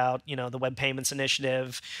talk about, the Web Payments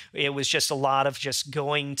Initiative. It was just a lot of just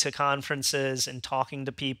going to conferences and talking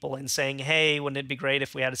to people and saying, hey, wouldn't it be great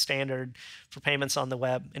if we had a standard for payments on the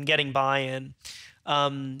web, and getting buy-in.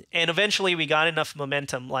 And eventually we got enough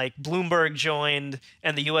momentum, like Bloomberg joined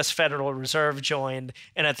and the US Federal Reserve joined.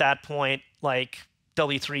 And at that point, like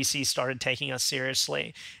W3C started taking us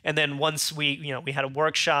seriously. And then once we had a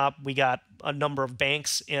workshop, we got a number of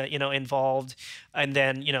banks, involved. And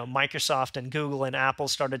then, Microsoft and Google and Apple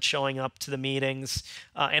started showing up to the meetings.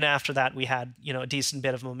 And after that, we had, a decent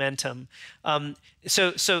bit of momentum.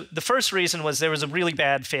 So the first reason was there was a really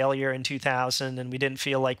bad failure in 2000, and we didn't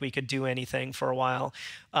feel like we could do anything for a while.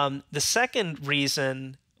 The second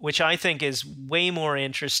reason, which I think is way more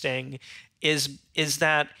interesting, is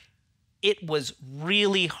that it was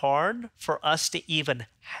really hard for us to even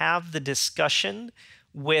have the discussion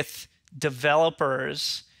with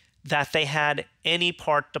developers that they had any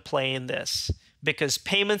part to play in this, because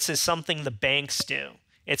payments is something the banks do.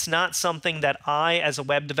 It's not something that I as a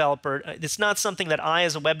web developer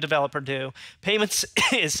do. Payments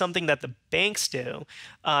is something that the banks do.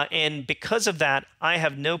 And because of that, I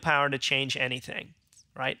have no power to change anything,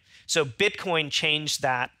 right? So Bitcoin changed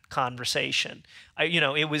that conversation.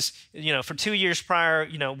 It was, for 2 years prior,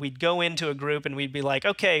 we'd go into a group and we'd be like,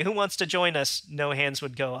 okay, who wants to join us? No hands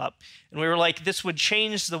would go up. And we were like, this would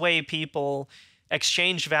change the way people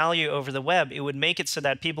exchange value over the web. It would make it so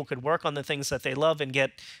that people could work on the things that they love and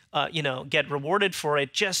get rewarded for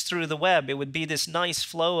it just through the web. It would be this nice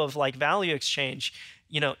flow of like value exchange.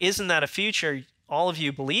 Isn't that a future all of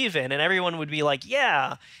you believe in? And everyone would be like,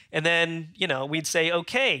 yeah. And then, we'd say,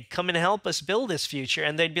 okay, come and help us build this future.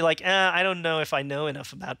 And they'd be like, I don't know if I know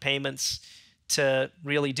enough about payments to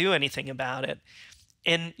really do anything about it.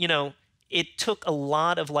 And, it took a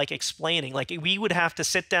lot of like explaining. Like we would have to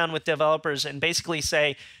sit down with developers and basically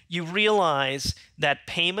say, you realize that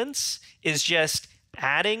payments is just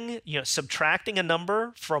adding, subtracting a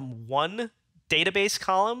number from one database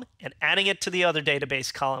column and adding it to the other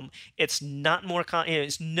database column. It's not more.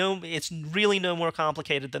 It's really no more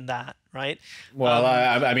complicated than that, right? Well,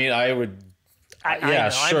 I mean, I would.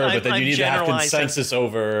 Sure, but then you need to have consensus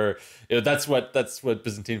over. That's what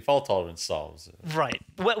Byzantine fault tolerance solves. Right.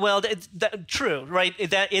 Well, true. Right.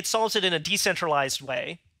 That it solves it in a decentralized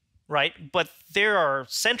way. Right. But there are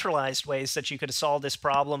centralized ways that you could solve this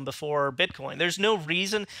problem before Bitcoin. There's no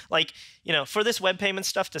reason, like, for this web payment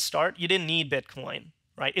stuff to start, you didn't need Bitcoin.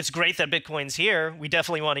 Right. It's great that Bitcoin's here. We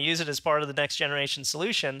definitely want to use it as part of the next generation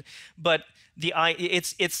solution. But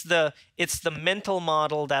it's the mental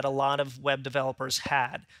model that a lot of web developers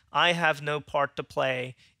had. I have no part to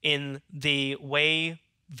play in the way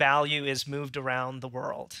value is moved around the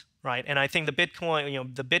world. Right. And I think the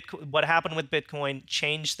Bitcoin, what happened with Bitcoin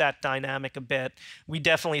changed that dynamic a bit. We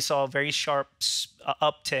definitely saw a very sharp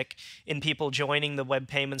uptick in people joining the Web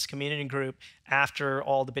Payments Community Group after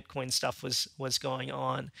all the Bitcoin stuff was going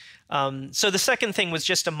on. So the second thing was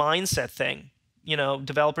just a mindset thing.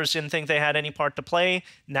 Developers didn't think they had any part to play.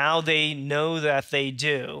 Now they know that they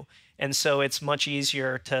do. And so it's much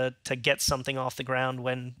easier to get something off the ground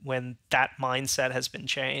when that mindset has been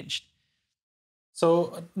changed.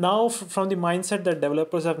 So now from the mindset that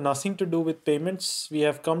developers have nothing to do with payments, we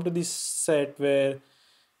have come to this set where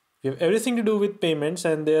we have everything to do with payments,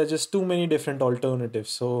 and there are just too many different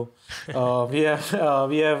alternatives. So we have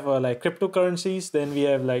like cryptocurrencies, then we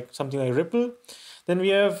have like something like Ripple, then we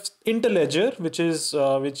have Interledger, which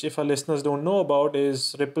if our listeners don't know about,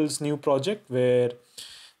 is Ripple's new project where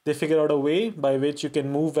they figure out a way by which you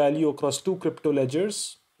can move value across two crypto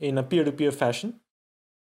ledgers in a peer-to-peer fashion.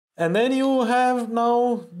 And then you have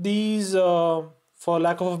now these, for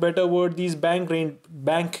lack of a better word, these bank grade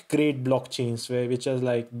blockchains, which are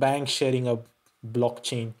like banks sharing a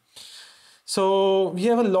blockchain. So we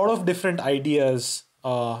have a lot of different ideas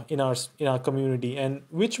in our community. And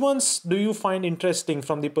which ones do you find interesting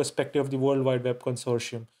from the perspective of the World Wide Web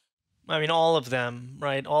Consortium? I mean, all of them,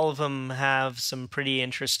 right? All of them have some pretty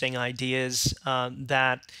interesting ideas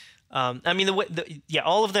that. I mean,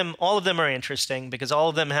 all of them are interesting because all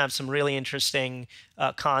of them have some really interesting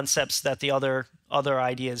concepts that the other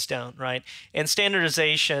ideas don't, right? And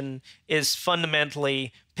standardization is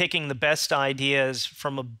fundamentally picking the best ideas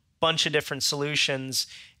from a bunch of different solutions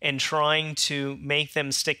and trying to make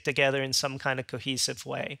them stick together in some kind of cohesive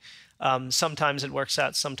way. Sometimes it works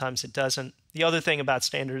out, sometimes it doesn't. The other thing about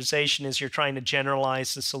standardization is you're trying to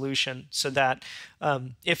generalize the solution so that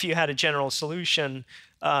if you had a general solution,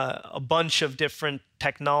 a bunch of different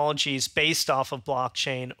technologies based off of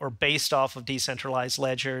blockchain or based off of decentralized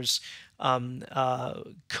ledgers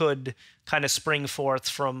could kind of spring forth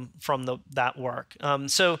from that work.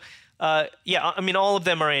 Yeah, I mean, all of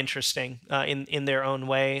them are interesting in their own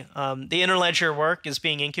way. The Interledger work is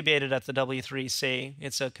being incubated at the W3C.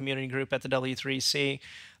 It's a community group at the W3C.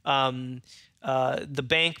 The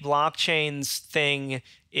bank blockchains thing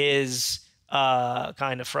is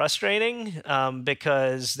kind of frustrating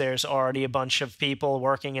because there's already a bunch of people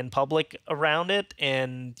working in public around it.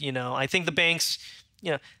 And, I think the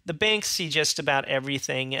banks see just about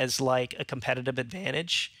everything as like a competitive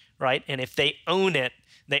advantage, right? And if they own it,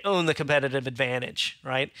 they own the competitive advantage,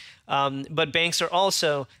 right? But banks are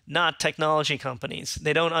also not technology companies.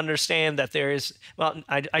 They don't understand that there is, well,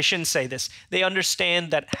 I shouldn't say this. They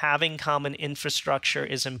understand that having common infrastructure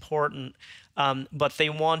is important, but they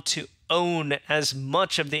want to own as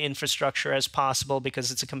much of the infrastructure as possible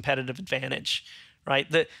because it's a competitive advantage, right?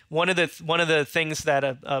 One of the things that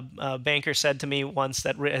a banker said to me once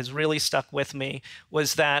that has really stuck with me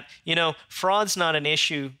was that, fraud's not an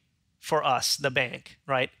issue for us, the bank,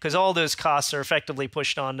 right? Because all those costs are effectively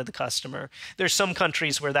pushed on to the customer. There's some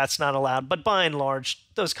countries where that's not allowed, but by and large,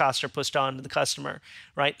 those costs are pushed on to the customer,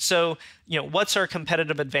 right? So, what's our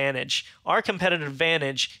competitive advantage? Our competitive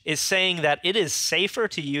advantage is saying that it is safer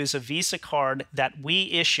to use a Visa card that we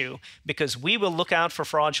issue because we will look out for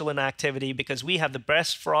fraudulent activity because we have the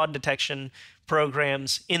best fraud detection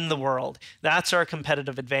programs in the world. That's our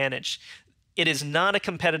competitive advantage. It is not a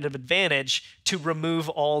competitive advantage to remove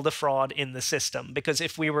all the fraud in the system, because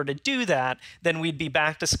if we were to do that, then we'd be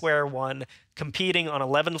back to square one, competing on a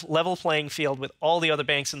level playing field with all the other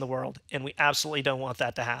banks in the world, and we absolutely don't want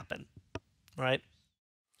that to happen, right?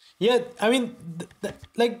 Yeah, I mean,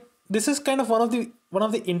 this is kind of one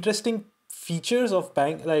of the interesting features of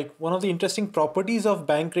one of the interesting properties of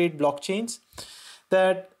bank grade blockchains,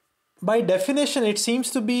 that by definition, it seems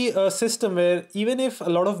to be a system where even if a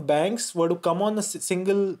lot of banks were to come on a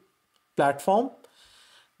single platform,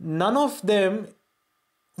 none of them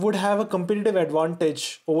would have a competitive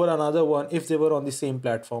advantage over another one if they were on the same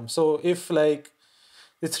platform. So if like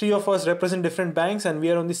the three of us represent different banks and we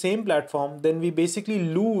are on the same platform, then we basically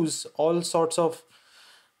lose all sorts of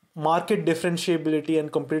market differentiability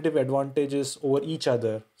and competitive advantages over each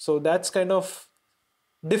other. So that's kind of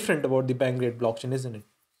different about the bank grade blockchain, isn't it?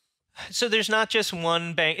 So there's not just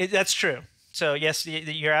one bank. That's true. So yes,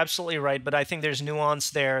 you're absolutely right. But I think there's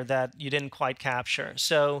nuance there that you didn't quite capture.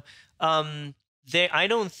 So I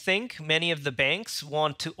don't think many of the banks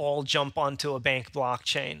want to all jump onto a bank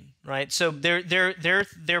blockchain, right? So there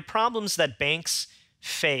are problems that banks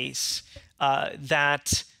face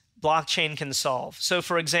that blockchain can solve. So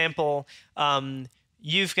for example,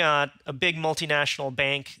 you've got a big multinational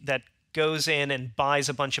bank that goes in and buys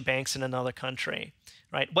a bunch of banks in another country.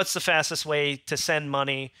 Right? What's the fastest way to send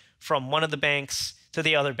money from one of the banks to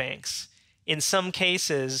the other banks? In some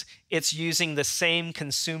cases, it's using the same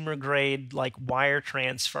consumer grade like wire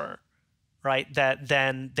transfer, right?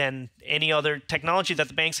 Than any other technology that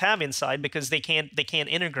the banks have inside, because they can't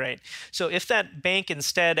integrate. So if that bank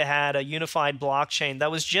instead had a unified blockchain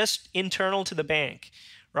that was just internal to the bank,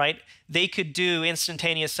 right? They could do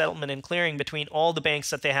instantaneous settlement and clearing between all the banks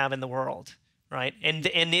that they have in the world. right? And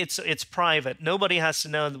it's private. Nobody has to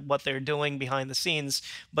know what they're doing behind the scenes,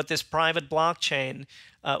 but this private blockchain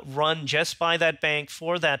run just by that bank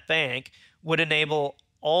for that bank would enable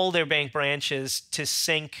all their bank branches to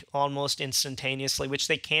sync almost instantaneously, which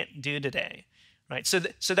they can't do today. Right.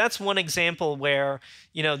 So that's one example where,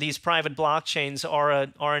 these private blockchains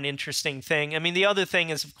are an interesting thing. I mean, the other thing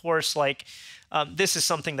is, of course, like this is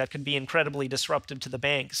something that could be incredibly disruptive to the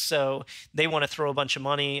banks. So they want to throw a bunch of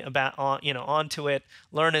money onto it,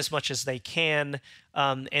 learn as much as they can,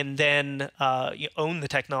 and then own the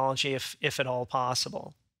technology if at all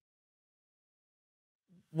possible.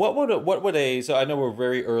 What would a so I know we're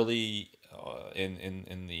very early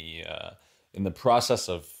in the process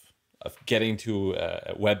of getting to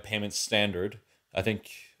a web payment standard. I think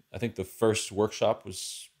the first workshop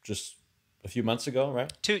was just a few months ago,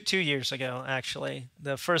 right? 2 years ago, actually.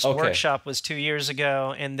 The first workshop was 2 years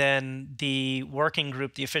ago, and then the working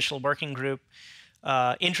group, the official working group,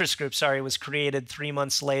 interest group, was created 3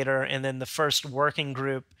 months later, and then the first working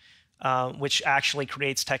group, which actually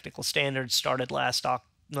creates technical standards, started last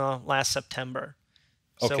September.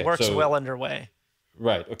 So work's well underway.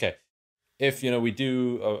 Right. Okay. If we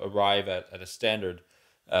do arrive at a standard,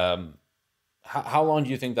 how long do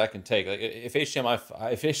you think that can take? Like if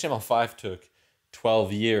HTML5 took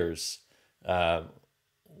 12 years,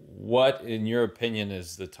 what, in your opinion,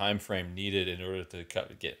 is the time frame needed in order to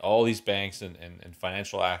get all these banks and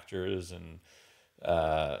financial actors and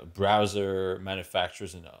browser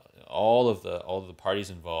manufacturers and all of the parties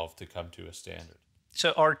involved to come to a standard?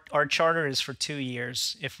 So our charter is for 2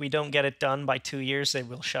 years. If we don't get it done by 2 years, they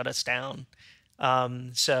will shut us down.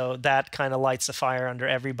 So that kind of lights the fire under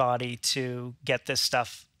everybody to get this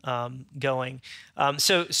stuff going.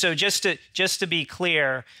 So just to be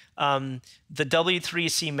clear, the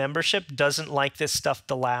W3C membership doesn't like this stuff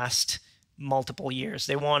to last multiple years.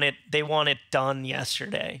 They want it done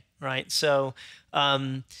yesterday, right? So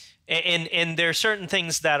and there are certain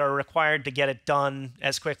things that are required to get it done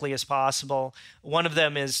as quickly as possible. One of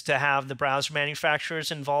them is to have the browser manufacturers'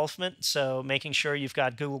 involvement. So making sure you've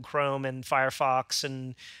got Google Chrome and Firefox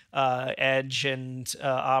and Edge and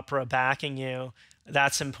Opera backing you.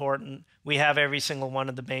 That's important. We have every single one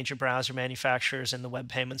of the major browser manufacturers in the Web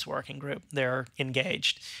Payments Working Group. They're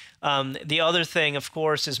engaged. The other thing, of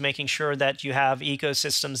course, is making sure that you have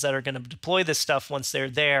ecosystems that are going to deploy this stuff once they're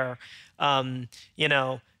there.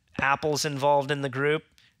 Apple's involved in the group.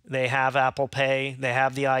 They have Apple Pay. They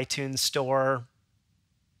have the iTunes Store.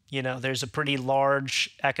 There's a pretty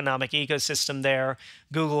large economic ecosystem there.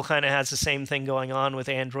 Google kind of has the same thing going on with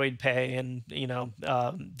Android Pay and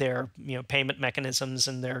their payment mechanisms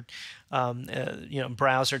and their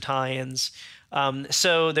browser tie-ins.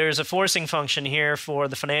 So there's a forcing function here for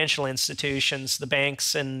the financial institutions, the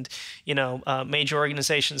banks, and major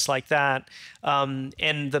organizations like that. And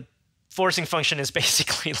the forcing function is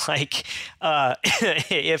basically like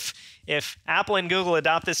if Apple and Google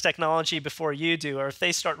adopt this technology before you do, or if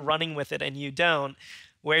they start running with it and you don't,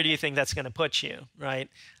 where do you think that's going to put you, right?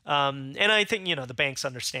 And I think the banks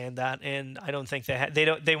understand that, and I don't think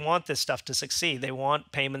they want this stuff to succeed. They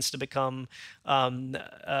want payments to become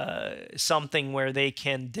something where they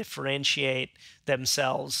can differentiate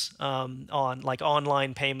themselves on, like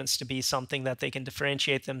online payments to be something that they can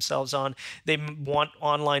differentiate themselves on. They want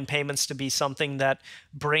online payments to be something that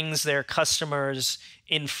brings their customers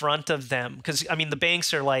in front of them, because the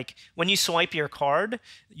banks are like, when you swipe your card,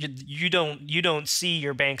 you don't see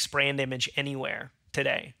your bank's brand image anywhere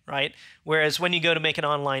today, right? Whereas when you go to make an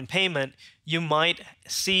online payment, you might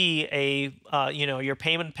see your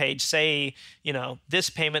payment page say, this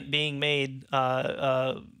payment being made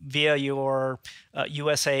via your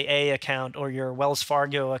USAA account or your Wells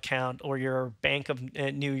Fargo account or your Bank of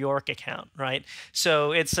New York account, right?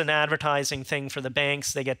 So it's an advertising thing for the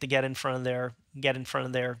banks. They get in front of their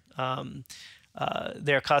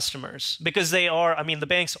customers, because they are. The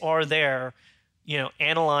banks are there,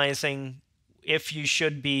 analyzing if you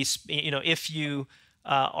should be, if you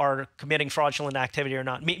are committing fraudulent activity or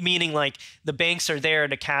not. Meaning, like, the banks are there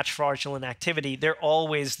to catch fraudulent activity. They're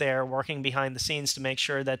always there working behind the scenes to make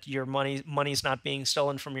sure that your money's not being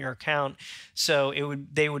stolen from your account. So it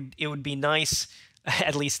would be nice,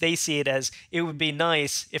 at least they see it as, it would be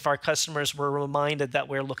nice if our customers were reminded that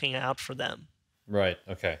we're looking out for them. Right.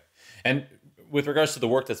 Okay. And with regards to the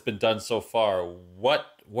work that's been done so far, what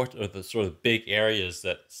are the sort of big areas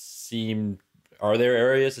that are there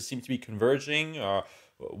areas that seem to be converging, or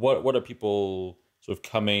what are people sort of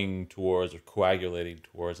coming towards or coagulating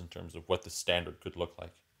towards in terms of what the standard could look like?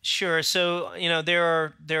 Sure. So, there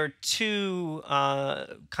are two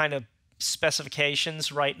kind of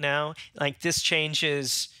specifications right now. Like, this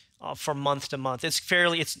changes from month to month. It's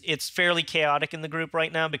fairly chaotic in the group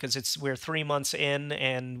right now because we're 3 months in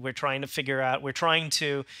and we're trying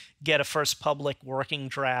to get a first public working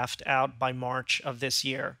draft out by March of this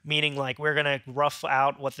year, meaning like we're going to rough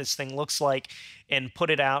out what this thing looks like and put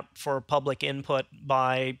it out for public input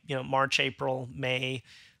by March, April, May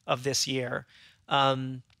of this year.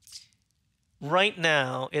 Right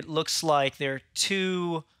now, it looks like there are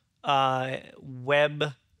 2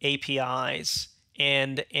 web APIs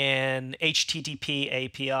and an HTTP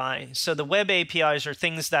API. So the web APIs are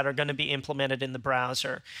things that are going to be implemented in the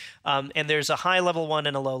browser. And there's a high-level one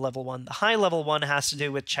and a low-level one. The high-level one has to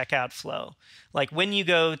do with checkout flow. Like when you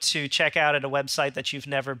go to check out at a website that you've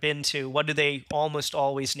never been to, what do they almost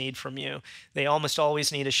always need from you? They almost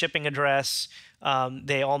always need a shipping address.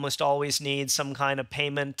 They almost always need some kind of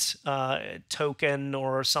payment token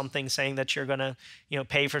or something saying that you're going to,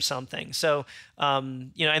 pay for something. So,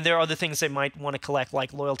 and there are other things they might want to collect,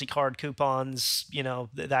 like loyalty card coupons,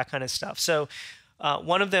 that kind of stuff. So,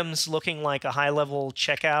 one of them's looking like a high-level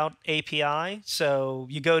checkout API. So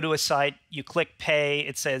you go to a site, you click pay,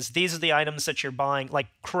 it says, these are the items that you're buying. Like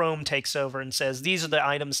Chrome takes over and says, these are the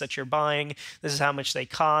items that you're buying. This is how much they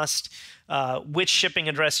cost. Which shipping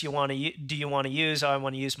address do you want to use? I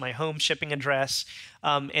want to use my home shipping address.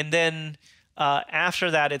 And then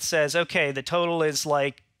after that, it says, okay, the total is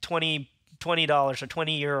like $20 or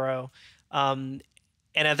 €20.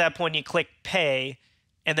 And at that point, you click pay,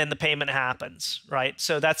 and then the payment happens, right?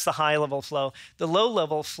 So that's the high-level flow. The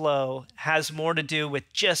low-level flow has more to do with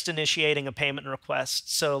just initiating a payment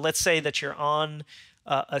request. So let's say that you're on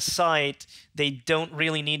a site. They don't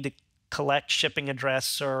really need to collect shipping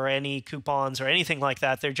address or any coupons or anything like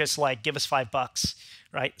that. They're just like, give us $5,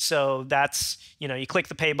 right? So that's, you click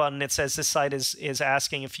the pay button. It says this site is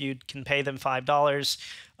asking if you can pay them $5.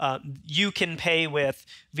 You can pay with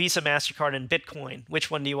Visa, MasterCard, and Bitcoin.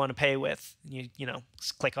 Which one do you want to pay with? You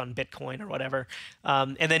click on Bitcoin or whatever.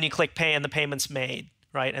 And then you click pay and the payment's made,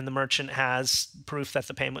 right? And the merchant has proof that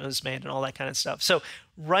the payment was made and all that kind of stuff. So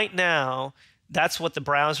right now, that's what the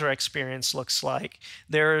browser experience looks like.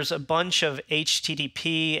 There's a bunch of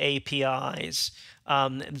HTTP APIs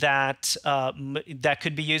that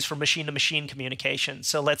could be used for machine-to-machine communication.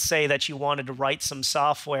 So let's say that you wanted to write some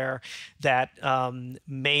software that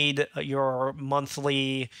made your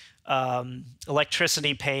monthly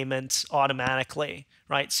electricity payments automatically,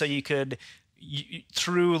 right? So you could,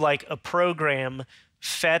 through like a program,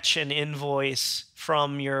 fetch an invoice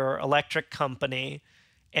from your electric company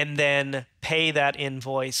and then pay that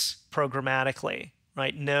invoice programmatically,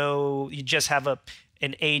 right? No, you just have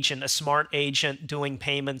an agent, a smart agent doing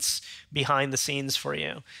payments behind the scenes for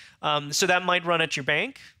you. So that might run at your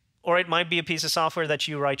bank, or it might be a piece of software that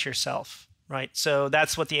you write yourself, right? So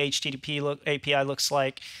that's what the HTTP API looks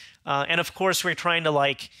like. And of course, we're trying to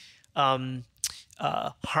like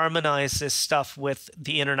harmonize this stuff with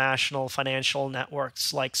the international financial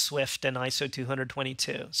networks like SWIFT and ISO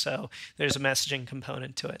 20022. So there's a messaging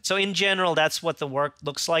component to it. So in general, that's what the work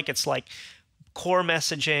looks like. It's like core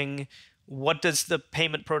messaging. What does the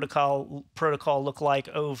payment protocol look like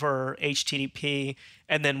over HTTP?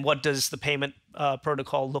 And then what does the payment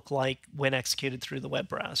protocol look like when executed through the web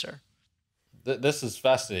browser? This is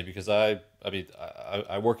fascinating because I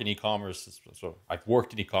work in e-commerce. So I've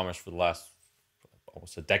worked in e-commerce for the last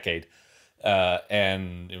almost a decade,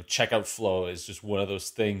 and checkout flow is just one of those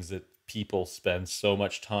things that people spend so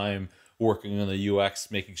much time working on the UX,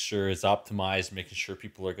 making sure it's optimized, making sure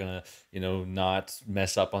people are gonna not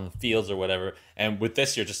mess up on the fields or whatever. And with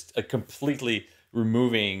this, you're just completely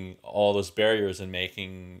removing all those barriers and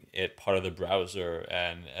making it part of the browser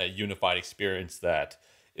and a unified experience that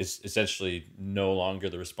is essentially no longer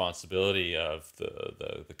the responsibility of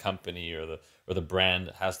the company or the brand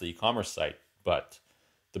that has the e-commerce site, but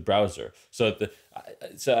the browser. So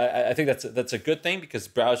I think that's a good thing, because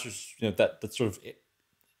browsers, that sort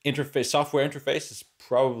of software interface is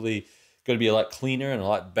probably going to be a lot cleaner and a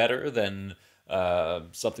lot better than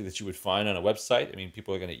something that you would find on a website. I mean,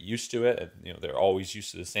 people are going to get used to it, and they're always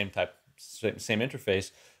used to the same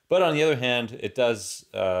interface. But on the other hand, it does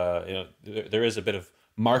there is a bit of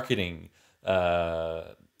marketing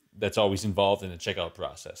that's always involved in the checkout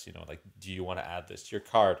process. Like, do you want to add this to your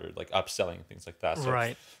cart, or like upselling, things like that. So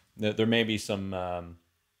right. There may be some well,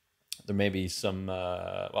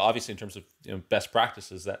 obviously in terms of best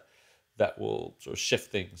practices that will sort of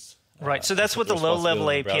shift things. Right. So that's what the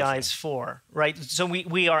low-level API is for, right? So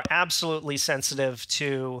we are absolutely sensitive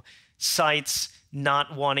to sites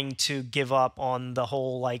not wanting to give up on the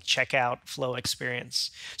whole like checkout flow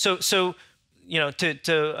experience. So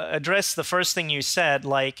to address the first thing you said,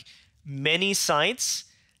 like many sites,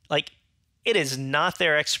 like it is not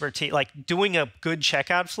their expertise. Like doing a good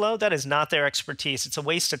checkout flow, that is not their expertise. It's a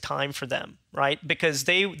waste of time for them, right? Because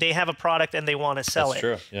they have a product and they want to sell That's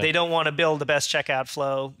true. Yeah. They don't want to build the best checkout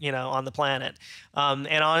flow, on the planet.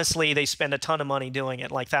 And honestly, they spend a ton of money doing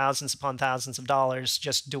it, like thousands upon thousands of dollars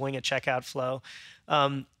just doing a checkout flow.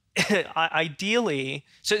 Ideally,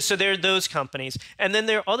 so there are those companies, and then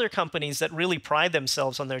there are other companies that really pride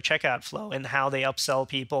themselves on their checkout flow and how they upsell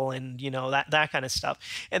people and that kind of stuff.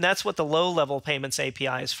 And that's what the low-level payments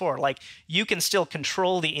API is for. Like, you can still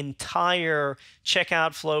control the entire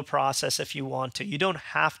checkout flow process if you want to. You don't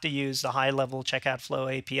have to use the high-level checkout flow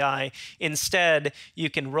API. Instead, you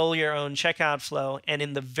can roll your own checkout flow, and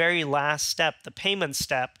in the very last step, the payment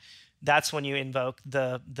step, that's when you invoke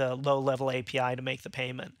the low-level API to make the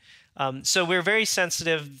payment. So we're very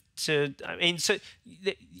sensitive to,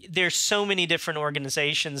 there's so many different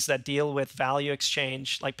organizations that deal with value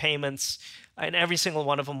exchange, like payments, and every single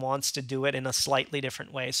one of them wants to do it in a slightly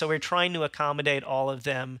different way. So we're trying to accommodate all of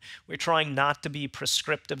them. We're trying not to be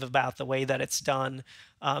prescriptive about the way that it's done.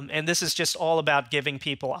 And this is just all about giving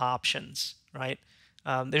people options, right?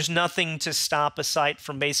 There's nothing to stop a site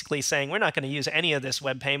from basically saying, we're not going to use any of this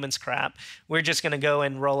web payments crap. We're just going to go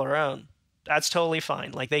and roll our own. That's totally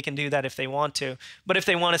fine. Like, they can do that if they want to. But if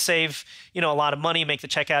they want to save, a lot of money, make the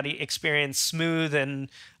checkout experience smooth and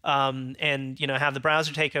have the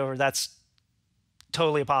browser take over, that's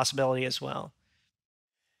totally a possibility as well.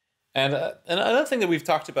 And another thing that we've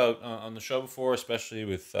talked about on the show before, especially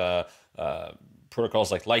with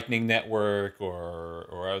protocols like Lightning Network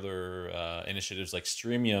or other initiatives like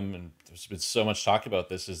Streamium, and there's been so much talk about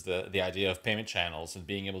this, is the idea of payment channels and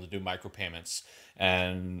being able to do micropayments.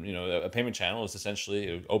 And a payment channel is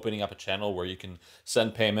essentially opening up a channel where you can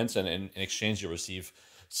send payments, and in exchange you'll receive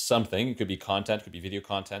something. It could be content, it could be video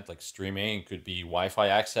content like streaming, it could be Wi-Fi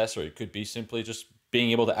access, or it could be simply just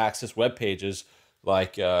being able to access web pages,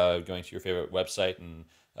 like going to your favorite website and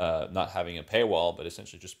not having a paywall, but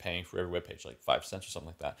essentially just paying for every web page, like 5 cents or something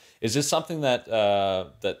like that. Is this something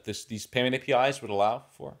that these payment APIs would allow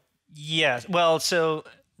for? Yes. Well, so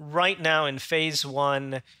right now in phase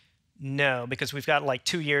 1, no, because we've got like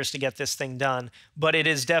 2 years to get this thing done. But it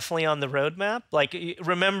is definitely on the roadmap. Like,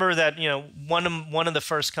 remember that one of the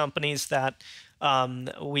first companies that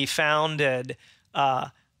we founded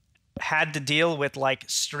had to deal with like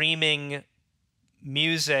streaming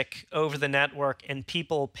music over the network and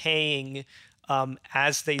people paying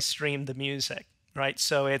as they stream the music, right?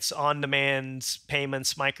 So it's on-demand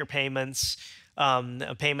payments, micropayments,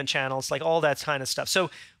 payment channels, like all that kind of stuff. So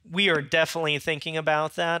we are definitely thinking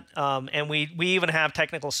about that, and we even have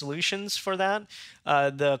technical solutions for that.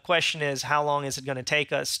 The question is, how long is it going to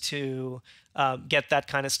take us to get that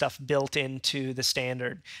kind of stuff built into the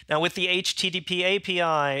standard? Now, with the HTTP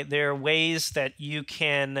API, there are ways that you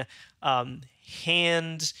can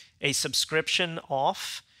hand a subscription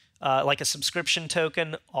off, like a subscription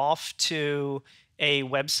token off to a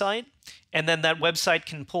website, and then that website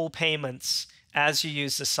can pull payments as you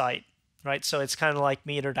use the site, right? So it's kind of like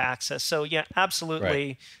metered access. So yeah, absolutely,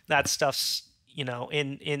 right. That stuff's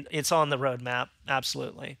it's on the roadmap,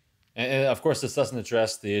 absolutely. And of course, this doesn't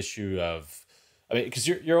address the issue of, because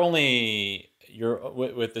you're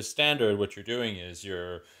with the standard, what you're doing is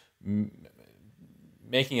you're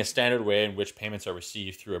making a standard way in which payments are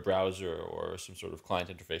received through a browser or some sort of client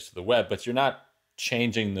interface to the web, but you're not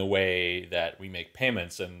changing the way that we make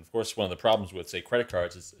payments. And of course, one of the problems with, say, credit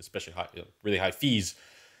cards is especially really high fees.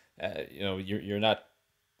 You're not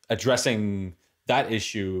addressing that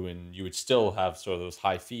issue, and you would still have sort of those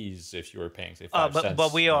high fees if you were paying, say, 5 cents.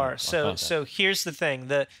 But we are. On so content. So here's the thing: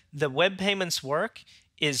 the web payments work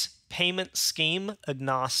is payment scheme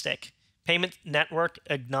agnostic. Payment network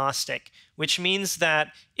agnostic, which means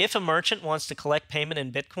that if a merchant wants to collect payment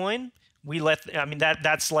in Bitcoin,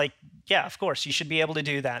 that's like, yeah, of course, you should be able to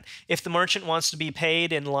do that. If the merchant wants to be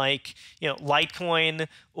paid in like, Litecoin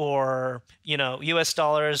or, US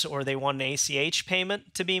dollars, or they want an ACH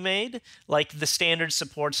payment to be made, like, the standard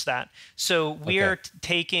supports that. So we're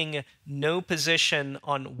taking no position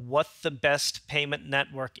on what the best payment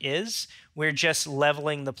network is. We're just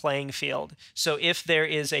leveling the playing field. So if there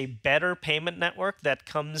is a better payment network that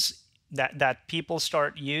comes that people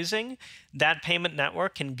start using, that payment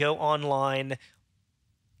network can go online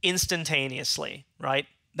instantaneously, right?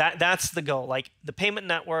 That's the goal. Like, the payment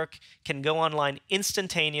network can go online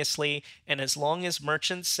instantaneously, and as long as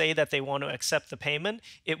merchants say that they want to accept the payment,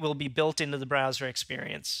 it will be built into the browser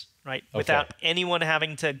experience, right? Okay. Without anyone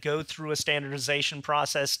having to go through a standardization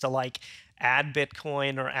process to like add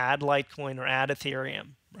Bitcoin or add Litecoin or add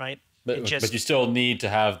Ethereum, right? But you still need to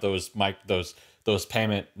have those those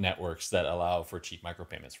payment networks that allow for cheap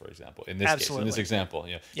micropayments, for example. In this case, in this example,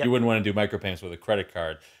 Yep. you wouldn't want to do micropayments with a credit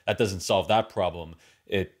card. That doesn't solve that problem.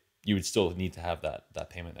 You would still need to have that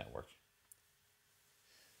payment network.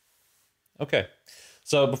 Okay,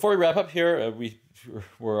 so before we wrap up here,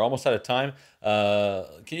 we're almost out of time.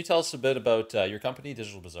 Can you tell us a bit about your company,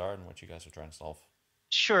 Digital Bazaar, and what you guys are trying to solve?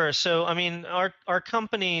 Sure. So, I mean, our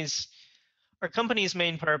company's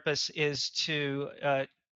main purpose is to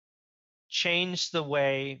change the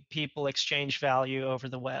way people exchange value over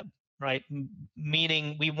the web, right?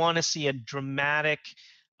 Meaning, we want to see a dramatic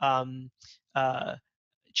um,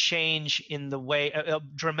 change in the way, a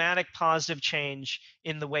dramatic positive change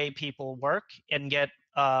in the way people work and get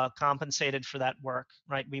compensated for that work,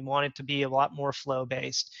 right? We want it to be a lot more flow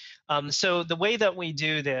based. So the way that we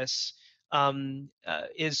do this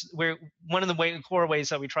is one of the core ways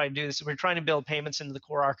that we try to do this. We're trying to build payments into the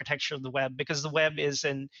core architecture of the web, because the web is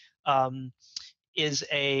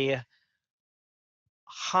a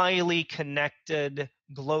highly connected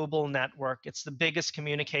global network. It's the biggest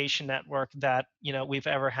communication network that we've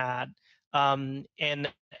ever had, and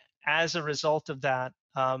as a result of that,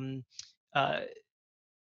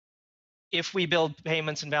 if we build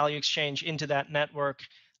payments and value exchange into that network,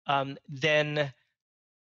 then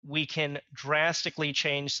we can drastically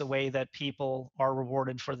change the way that people are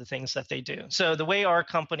rewarded for the things that they do. So the way our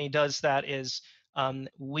company does that is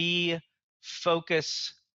we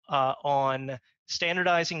focus on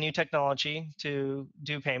standardizing new technology to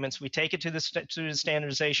do payments. We take it to the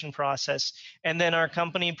standardization process, and then our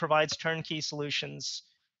company provides turnkey solutions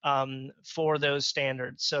for those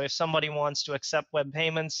standards. So if somebody wants to accept web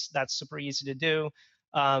payments, that's super easy to do.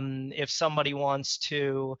 If somebody wants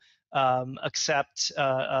to accept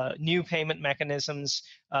new payment mechanisms,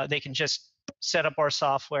 they can just set up our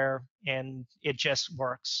software and it just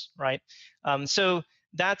works, right? So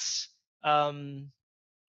that's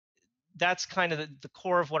kind of the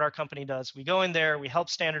core of what our company does. We go in there, we help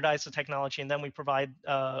standardize the technology, and then we provide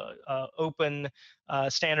open,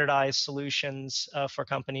 standardized solutions for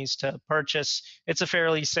companies to purchase. It's a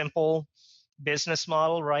fairly simple business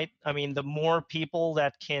model, right? I mean, the more people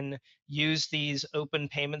that can use these open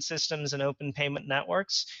payment systems and open payment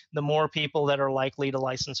networks, the more people that are likely to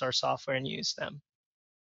license our software and use them.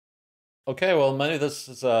 Okay, well, Manu, this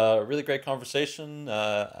is a really great conversation.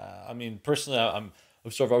 I mean, personally, I've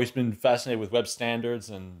sort of always been fascinated with web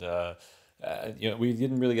standards, and we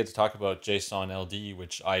didn't really get to talk about JSON-LD,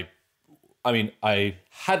 which I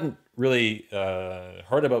hadn't really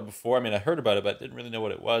heard about before. I mean, I heard about it, but didn't really know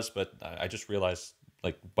what it was. But I just realized,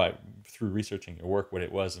 through researching your work, what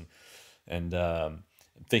it was, and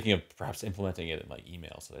thinking of perhaps implementing it in my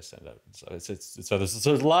emails that I send out. So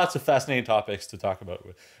there's lots of fascinating topics to talk about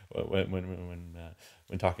when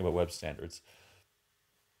talking about web standards.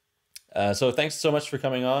 So thanks so much for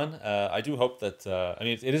coming on. I do hope that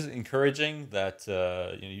it is encouraging that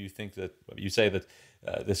you say that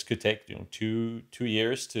this could take 2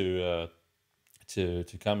 years to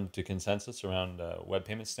come to consensus around web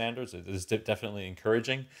payment standards. It is definitely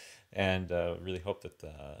encouraging, and really hope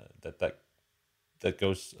that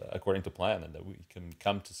goes according to plan, and that we can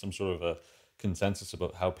come to some sort of a consensus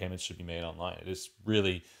about how payments should be made online. It is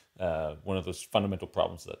really one of those fundamental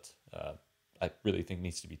problems that I really think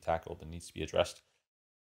needs to be tackled and needs to be addressed.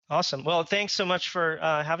 Awesome. Well, thanks so much for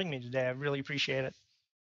having me today. I really appreciate it.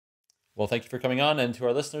 Well, thank you for coming on, and to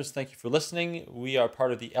our listeners, thank you for listening. We are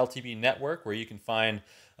part of the LTB network, where you can find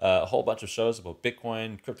a whole bunch of shows about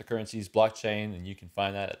Bitcoin, cryptocurrencies, blockchain, and you can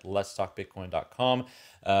find that at letstalkbitcoin.com.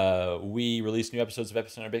 We release new episodes of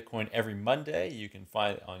Epicenter Bitcoin every Monday. You can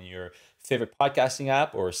find it on your favorite podcasting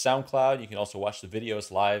app or SoundCloud. You can also watch the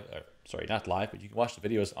videos live, not live, but you can watch the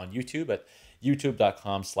videos on YouTube at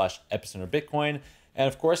youtube.com/epicenterbitcoin. And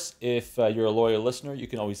of course, if you're a loyal listener, you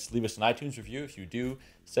can always leave us an iTunes review. If you do,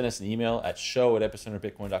 send us an email at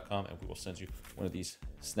show@epicenterbitcoin.com, and we will send you one of these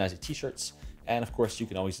snazzy t-shirts. And of course, you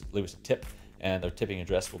can always leave us a tip, and our tipping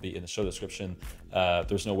address will be in the show description.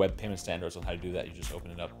 There's no web payment standards on how to do that. You just open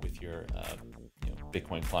it up with your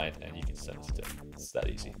Bitcoin client, and you can send us a tip. It's that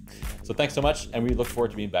easy. So thanks so much, and we look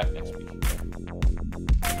forward to being back next week.